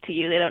react to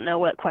you. They don't know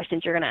what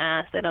questions you're going to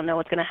ask. They don't know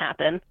what's going to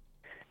happen.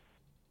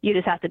 You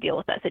just have to deal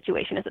with that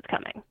situation as it's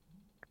coming.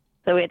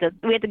 So we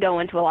have to go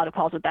into a lot of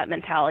calls with that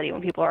mentality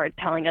when people are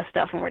telling us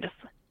stuff and we're just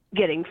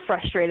getting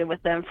frustrated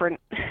with them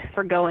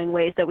for going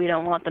ways that we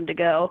don't want them to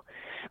go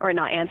or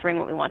not answering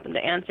what we want them to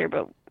answer.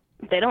 But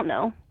they don't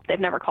know. They've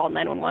never called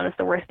 911. It's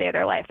the worst day of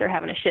their life. They're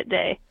having a shit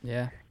day.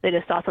 Yeah. They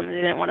just saw something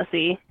they didn't want to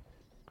see.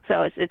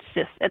 So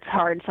it's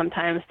hard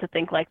sometimes to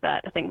think like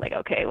that, to think like,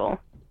 okay, well,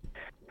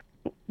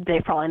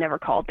 they've probably never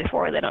called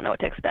before. They don't know what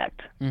to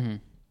expect. Mm-hmm.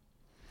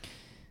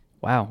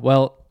 Wow.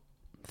 Well,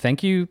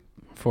 thank you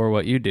for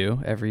what you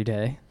do every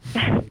day.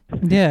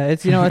 Yeah,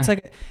 it's it's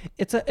like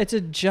it's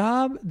a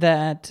job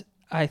that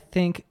I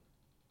think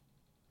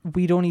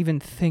we don't even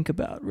think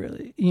about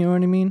really. You know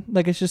what I mean?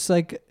 Like it's just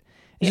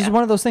just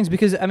one of those things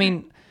because I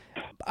mean,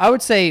 I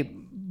would say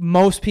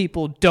most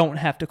people don't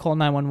have to call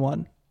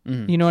 911.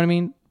 Mm-hmm. You know what I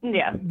mean?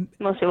 Yeah,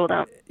 most people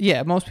don't.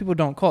 Yeah, most people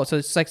don't call. So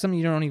it's like something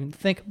you don't even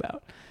think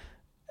about.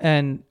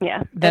 And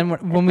then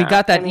when we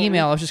got that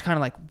email, I was just kind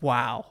of like,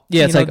 wow.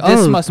 Yeah, it's like,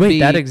 this must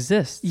be that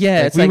exists.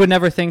 Yeah, we would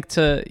never think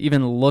to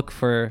even look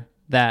for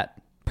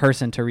that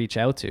person to reach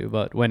out to.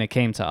 But when it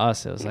came to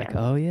us, it was like,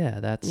 oh, yeah,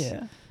 that's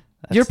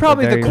you're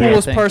probably the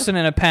coolest person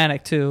in a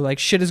panic, too. Like,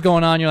 shit is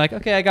going on. You're like,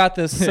 okay, I got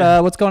this.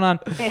 What's going on?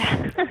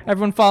 Yeah.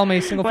 Everyone follow me,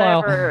 single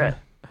file.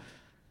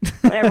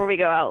 Whenever we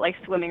go out like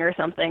swimming or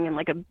something and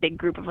like a big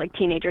group of like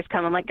teenagers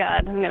come, I'm like,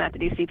 God, I'm gonna have to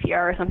do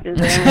CPR or something.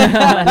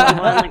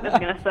 Like this is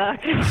gonna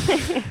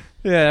suck.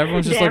 Yeah,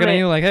 everyone's just looking at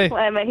you like, hey,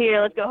 why am I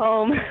here? Let's go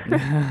home.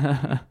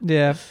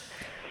 Yeah.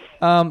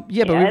 But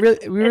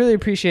we really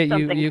appreciate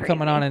you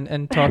coming on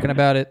and talking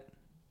about it.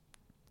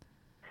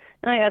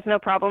 Oh, yeah, it's no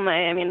problem.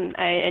 I mean,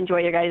 I enjoy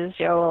your guys'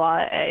 show a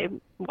lot. I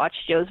watch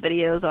Joe's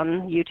videos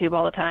on YouTube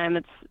all the time.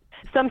 It's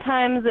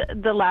sometimes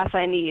the laugh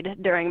I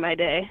need during my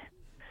day.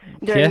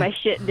 During my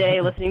shit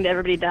day, listening to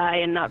everybody die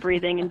and not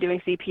breathing and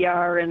doing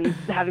CPR and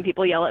having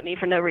people yell at me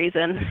for no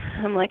reason.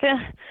 I'm like,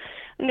 I'm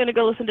going to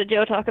go listen to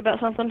Joe talk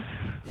about something.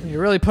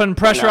 You're really putting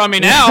pressure on me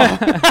now.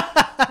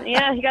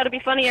 Yeah, you got to be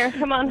funnier.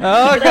 Come on.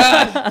 Oh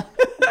God.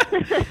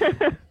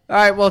 All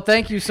right. Well,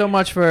 thank you so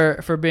much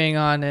for being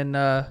on,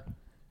 and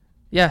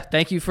yeah,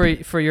 thank you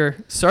for your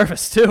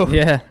service too.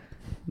 Yeah.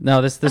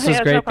 No, this was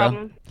Yeah, great, no though.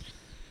 problem.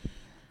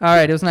 All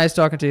right. It was nice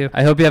talking to you.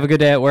 I hope you have a good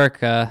day at work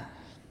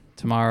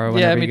tomorrow.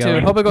 Yeah, whenever me you too.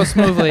 go. Hope it goes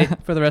smoothly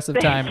for the rest of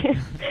the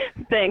time.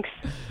 Thanks.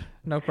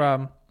 No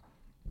problem.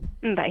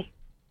 Bye.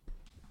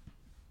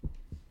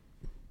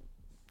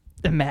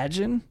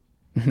 Imagine.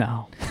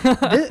 No.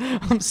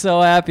 I'm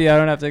so happy I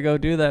don't have to go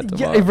do that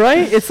tomorrow. Yeah,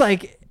 right? It's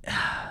like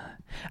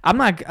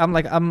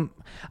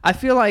I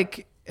feel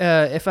like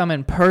if I'm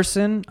in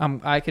person,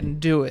 I can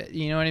do it.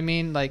 You know what I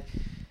mean? Like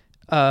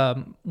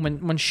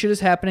when shit is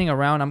happening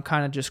around, I'm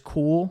kind of just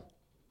cool.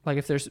 Like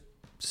if there's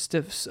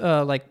stiff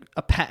like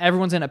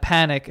everyone's in a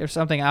panic or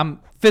something, I'm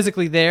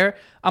physically there.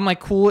 I'm like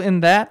cool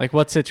in that. Like,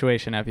 what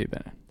situation have you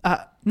been in?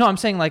 No, I'm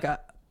saying like I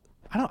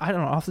don't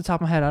know, off the top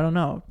of my head, I don't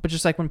know. But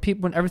just like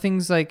when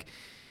everything's like,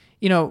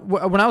 you know,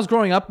 when I was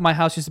growing up, my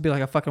house used to be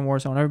like a fucking war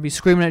zone. Everybody be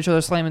screaming at each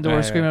other, slamming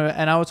doors, screaming,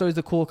 and I was always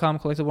the cool, calm,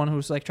 collected one who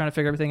was like trying to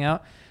figure everything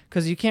out.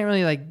 Because you can't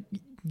really like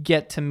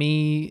get to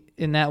me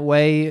in that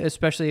way,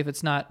 especially if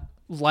it's not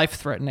life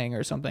threatening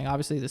or something.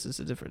 Obviously, this is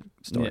a different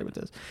story with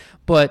this,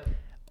 but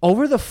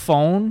over the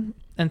phone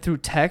and through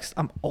text,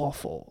 I'm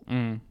awful.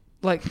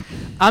 Like,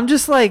 I'm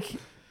just like,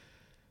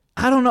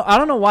 I don't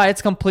know why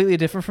it's completely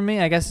different for me.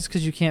 I guess it's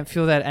because you can't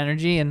feel that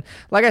energy. And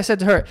like I said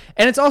to her,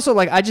 and it's also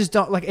like, I just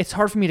don't like, it's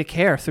hard for me to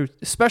care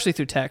especially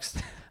through text.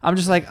 I'm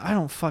just like, I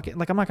don't fucking,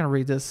 like, I'm not going to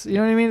read this. You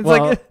know what I mean? It's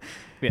like,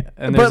 yeah.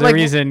 And there's a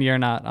reason you're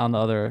not on the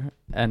other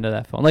end of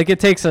that phone. Like, it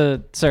takes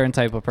a certain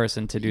type of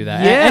person to do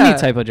that. Yeah. Any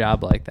type of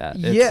job like that.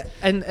 It's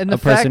and a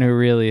person who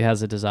really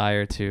has a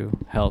desire to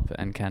help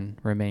and can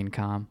remain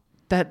calm.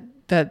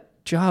 That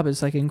job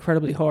is like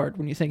incredibly hard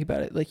when you think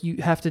about it. Like, you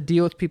have to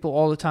deal with people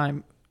all the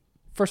time.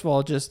 First of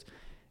all, just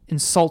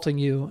insulting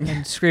you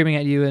and screaming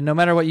at you, and no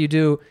matter what you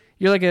do,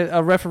 you're like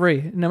a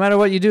referee. No matter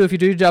what you do, if you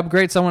do your job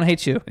great, someone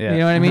hates you. Yeah. You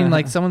know what I mean?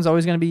 Like, someone's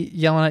always going to be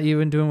yelling at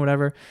you and doing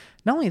whatever.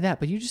 Not only that,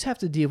 but you just have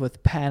to deal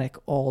with panic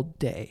all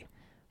day.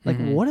 Like,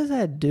 what does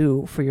that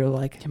do for your,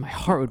 like... Yeah, my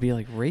heart would be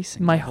like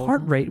racing. My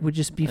heart rate would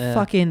just be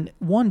fucking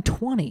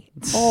 120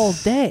 all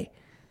day.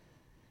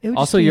 It would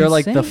Also, just be you're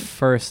insane. like the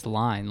first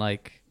line.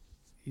 Like,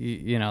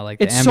 you know,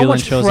 like It's the so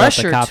ambulance much shows up, the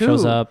pressure, cop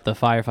shows too. up, the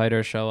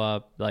firefighters show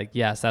up. Like,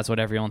 yes, that's what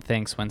everyone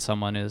thinks when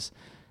someone is,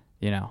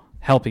 you know,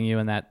 helping you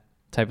in that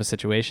type of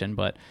situation.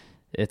 But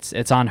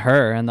it's on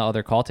her and the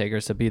other call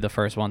takers to be the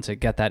first one to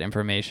get that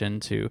information,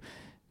 to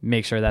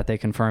make sure that they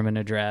confirm an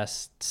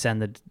address,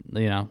 send the,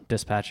 you know,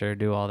 dispatcher,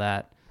 do all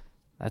that.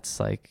 That's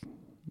like,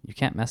 you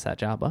can't mess that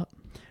job up.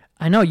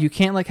 I know, you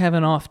can't like have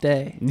an off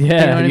day. Yeah, you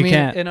know what I you mean?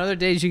 can't. In other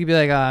days, you could be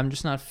like, I'm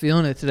just not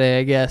feeling it today,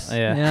 I guess.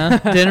 Yeah. You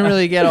know? Didn't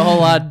really get a whole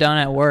lot done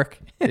at work.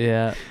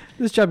 Yeah.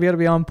 This job, you got to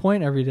be on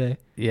point every day.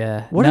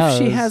 Yeah. What No, if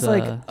she it was, has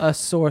like a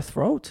sore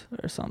throat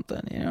or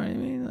something? You know what I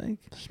mean? Like,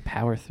 just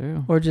power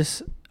through. or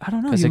just, I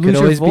don't know. Because You it lose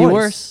could always your be voice.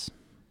 worse.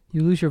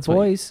 You lose your That's what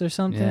voice or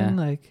something. Yeah.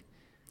 Like,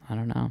 I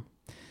don't know.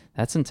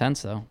 That's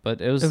intense though,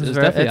 but it was very-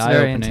 definitely it's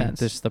very eye-opening. intense.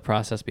 Just the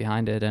process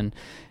behind it, and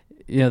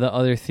you know, the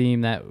other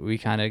theme that we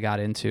kind of got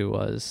into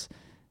was,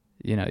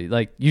 you know,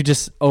 like, you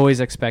just always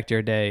expect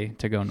your day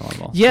to go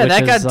normal. yeah, which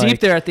that got is, deep like,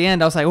 there at the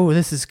end. I was like, oh,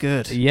 this is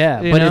good.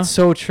 Yeah, You but know? it's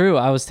so true.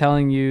 I was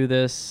telling you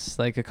this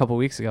like a couple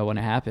weeks ago when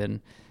it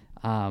happened.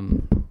 I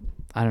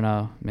don't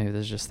know. Maybe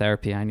there's just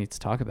therapy. I need to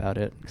talk about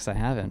it because I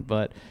haven't.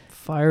 But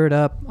Fire it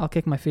up. I'll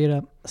kick my feet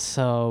up.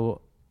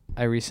 so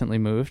I recently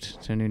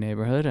moved to a new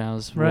neighborhood, and I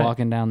was Right.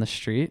 walking down the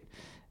street,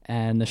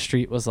 and the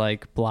street was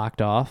like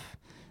blocked off,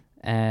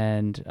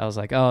 and I was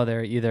like, oh,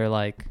 they're either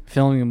like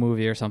filming a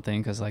movie or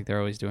something, because like they're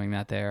always doing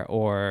that there,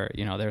 or,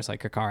 you know, there's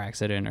like a car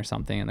accident or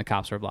something and the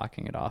cops were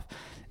blocking it off.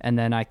 And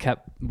then I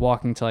kept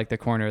walking to like the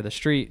corner of the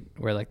street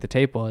where like the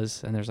tape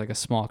was, and there's like a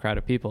small crowd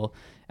of people,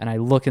 and I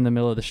look in the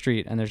middle of the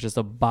street and there's just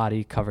a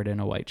body covered in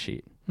a white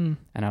sheet. And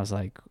I was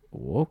like,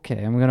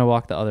 okay, I'm gonna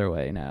walk the other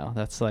way now.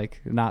 That's like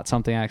not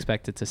something I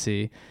expected to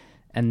see.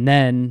 And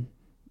then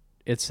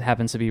it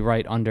happens to be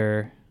right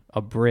under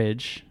a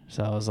bridge,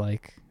 so I was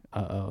like,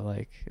 uh-oh,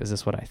 like, is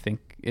this what I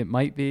think it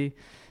might be?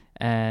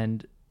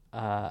 And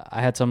I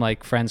had some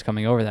like friends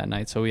coming over that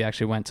night, so we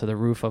actually went to the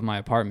roof of my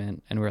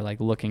apartment, and we were like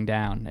looking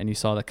down, and you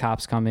saw the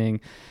cops coming.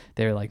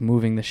 They were like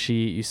moving the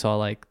sheet. You saw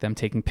like them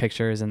taking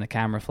pictures and the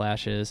camera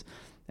flashes,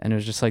 and it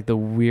was just like the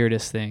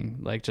weirdest thing.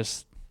 Like,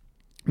 just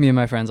me and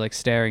my friends like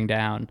staring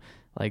down,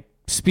 like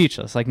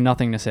speechless, like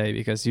nothing to say,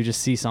 because you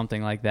just see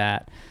something like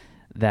that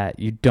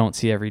you don't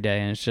see every day.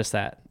 And it's just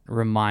that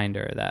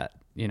reminder that,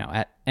 you know,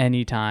 at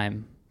any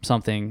time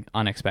something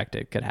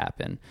unexpected could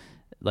happen,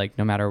 like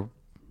no matter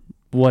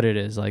what it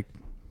is. Like,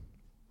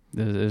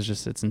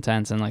 it's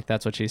intense. And like,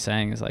 that's what she's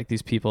saying, is like,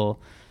 these people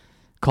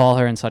call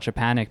her in such a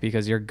panic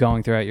because you're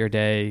going throughout your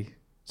day.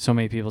 So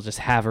many people just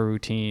have a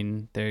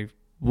routine. They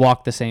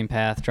walk the same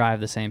path, drive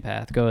the same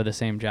path, go to the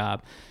same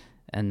job.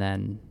 And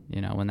then, you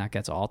know, when that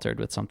gets altered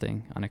with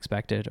something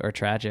unexpected or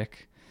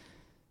tragic,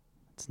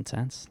 It's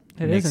intense.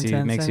 It makes is you,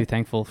 intense, Makes and- you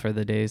thankful for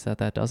the days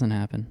that doesn't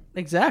happen.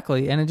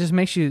 Exactly. And it just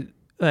makes you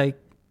like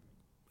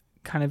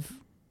kind of,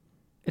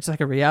 it's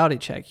like a reality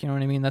check. You know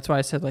what I mean? That's why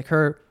I said like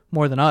her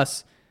more than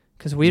us,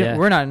 because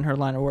we're not in her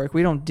line of work.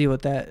 We don't deal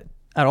with that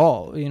at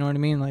all. You know what I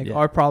mean? Like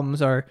our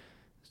problems are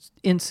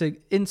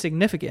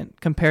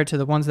insignificant compared to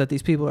the ones that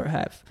these people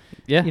have.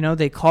 Yeah. You know,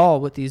 they call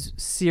with these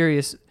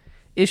serious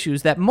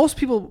issues that most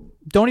people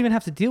don't even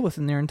have to deal with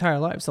in their entire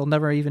lives. They'll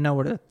never even know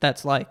what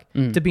that's like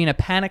to be in a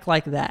panic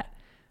like that.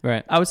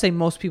 Right. I would say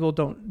most people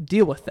don't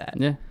deal with that.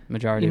 Yeah.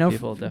 Majority of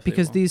people definitely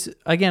because won't. these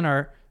again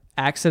are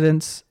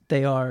accidents.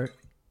 They are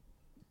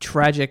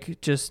tragic,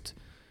 just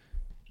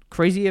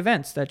crazy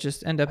events that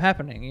just end up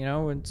happening. You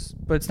know,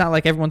 but it's not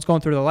like everyone's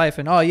going through their life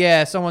and oh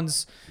yeah,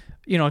 someone's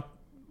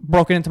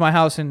broken into my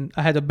house and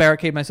I had to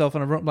barricade myself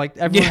in a room. Like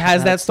everyone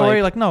has that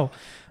story. Like no,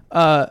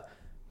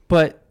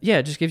 but yeah,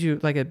 it just gives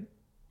you like a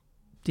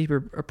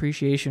deeper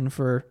appreciation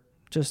for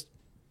just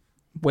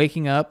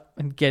waking up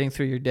and getting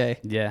through your day.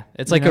 Yeah.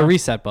 It's like a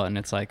reset button.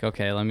 It's like,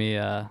 okay, let me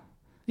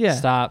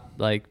stop,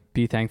 like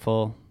be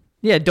thankful.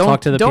 Yeah,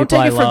 don't take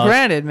it for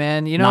granted,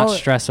 man. Not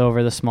stress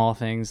over the small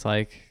things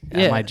like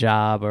at my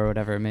job or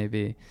whatever it may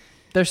be.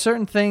 There's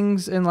certain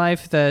things in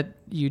life that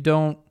you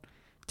don't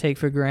take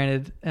for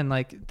granted, and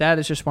like that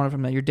is just one of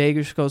them. That your day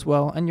just goes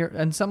well,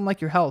 and something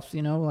like your health.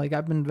 Like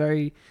I've been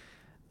very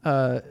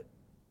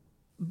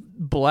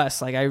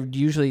blessed. Like I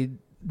usually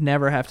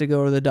never have to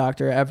go to the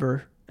doctor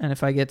ever, and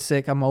if I get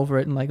sick, I'm over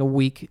it in like a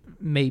week,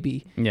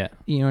 maybe. Yeah,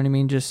 you know what I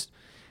mean. Just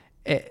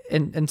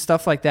and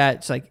stuff like that.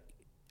 It's like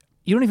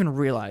you don't even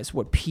realize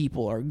what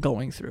people are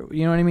going through.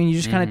 You know what I mean? You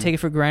just kind of take it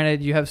for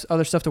granted. You have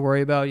other stuff to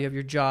worry about. You have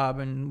your job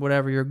and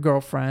whatever, your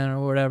girlfriend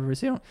or whatever.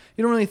 So you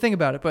don't really think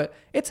about it, but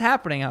it's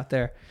happening out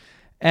there.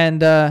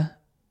 And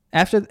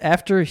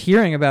after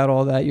hearing about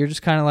all that, you're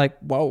just kind of like,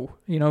 whoa.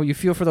 You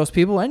feel for those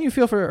people and you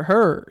feel for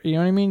her. You know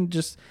what I mean?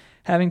 Just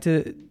having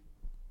to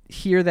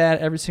hear that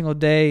every single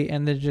day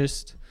and then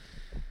just,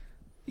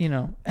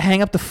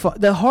 hang up the phone.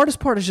 The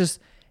hardest part is just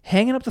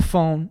hanging up the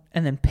phone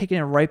and then picking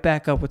it right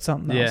back up with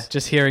something else. Yeah,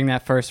 just hearing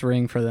that first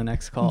ring for the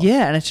next call.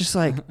 Yeah, and it's just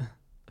like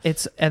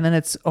and then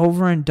it's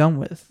over and done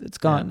with. It's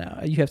gone now.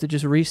 You have to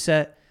just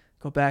reset,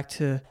 go back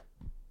to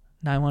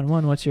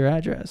 911, what's your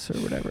address or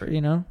whatever,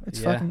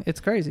 It's fucking it's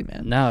crazy,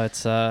 man. No,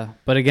 it's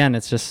but again,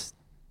 it's just,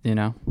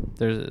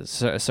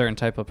 there's a certain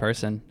type of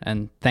person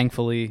and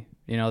thankfully,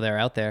 they're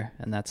out there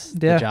and that's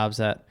the jobs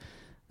that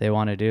they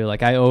want to do.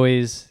 Like I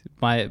always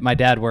my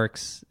dad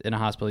works in a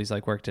hospital. He's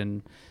like worked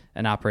in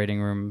an operating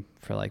room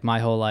for like my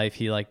whole life.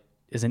 He like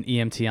is an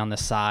EMT on the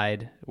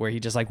side where he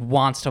just like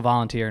wants to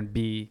volunteer and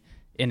be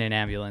in an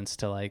ambulance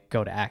to like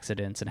go to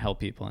accidents and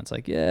help people. And it's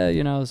like,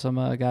 some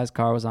guy's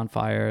car was on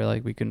fire,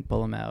 like we couldn't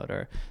pull him out,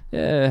 or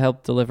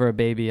help deliver a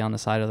baby on the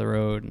side of the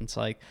road. And it's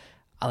like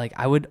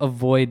I would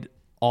avoid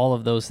all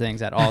of those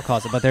things at all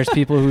costs. But there's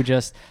people who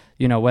just,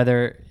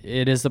 whether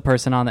it is the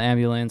person on the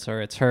ambulance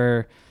or it's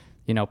her,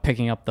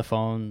 picking up the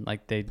phone,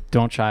 like they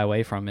don't shy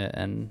away from it.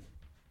 And,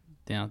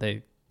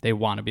 they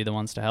want to be the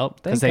ones to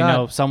help because they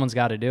know someone's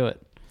got to do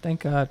it.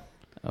 Thank God.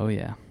 Oh,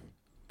 yeah.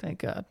 Thank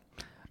God.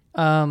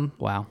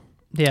 Wow.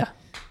 Yeah.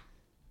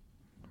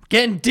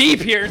 Getting deep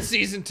here in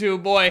season 2,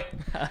 boy.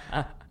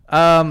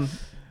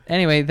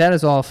 Anyway, that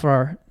is all for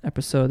our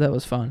episode. That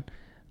was fun.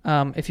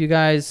 If you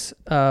guys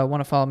want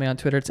to follow me on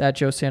Twitter, it's at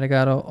Joe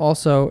Santagato.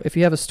 Also, if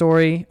you have a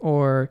story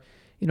or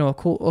a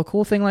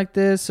cool thing like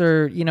this,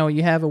 or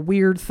you have a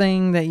weird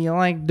thing that you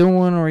like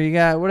doing, or you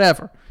got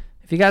whatever.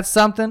 If you got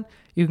something,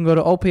 you can go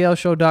to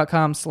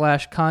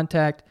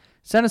oplshow.com/contact.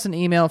 Send us an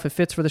email. If it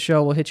fits for the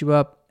show, we'll hit you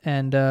up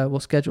and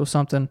we'll schedule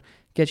something,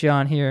 get you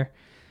on here.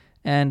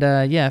 And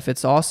if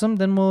it's awesome,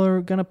 then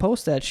we're going to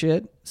post that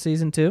shit,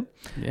 season 2.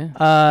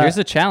 Yeah. Here's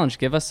a challenge.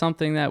 Give us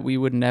something that we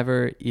would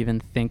never even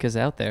think is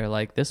out there,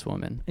 like this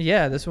woman.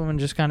 Yeah, this woman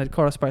just kind of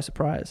caught us by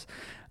surprise.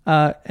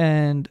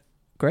 And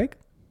Greg?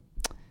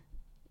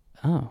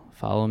 Oh,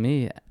 follow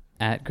me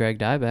at Greg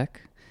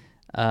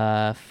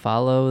Dybeck.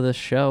 Follow the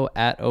show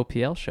at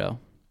OPL Show.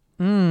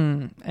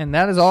 And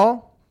that is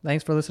all.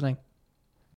 Thanks for listening.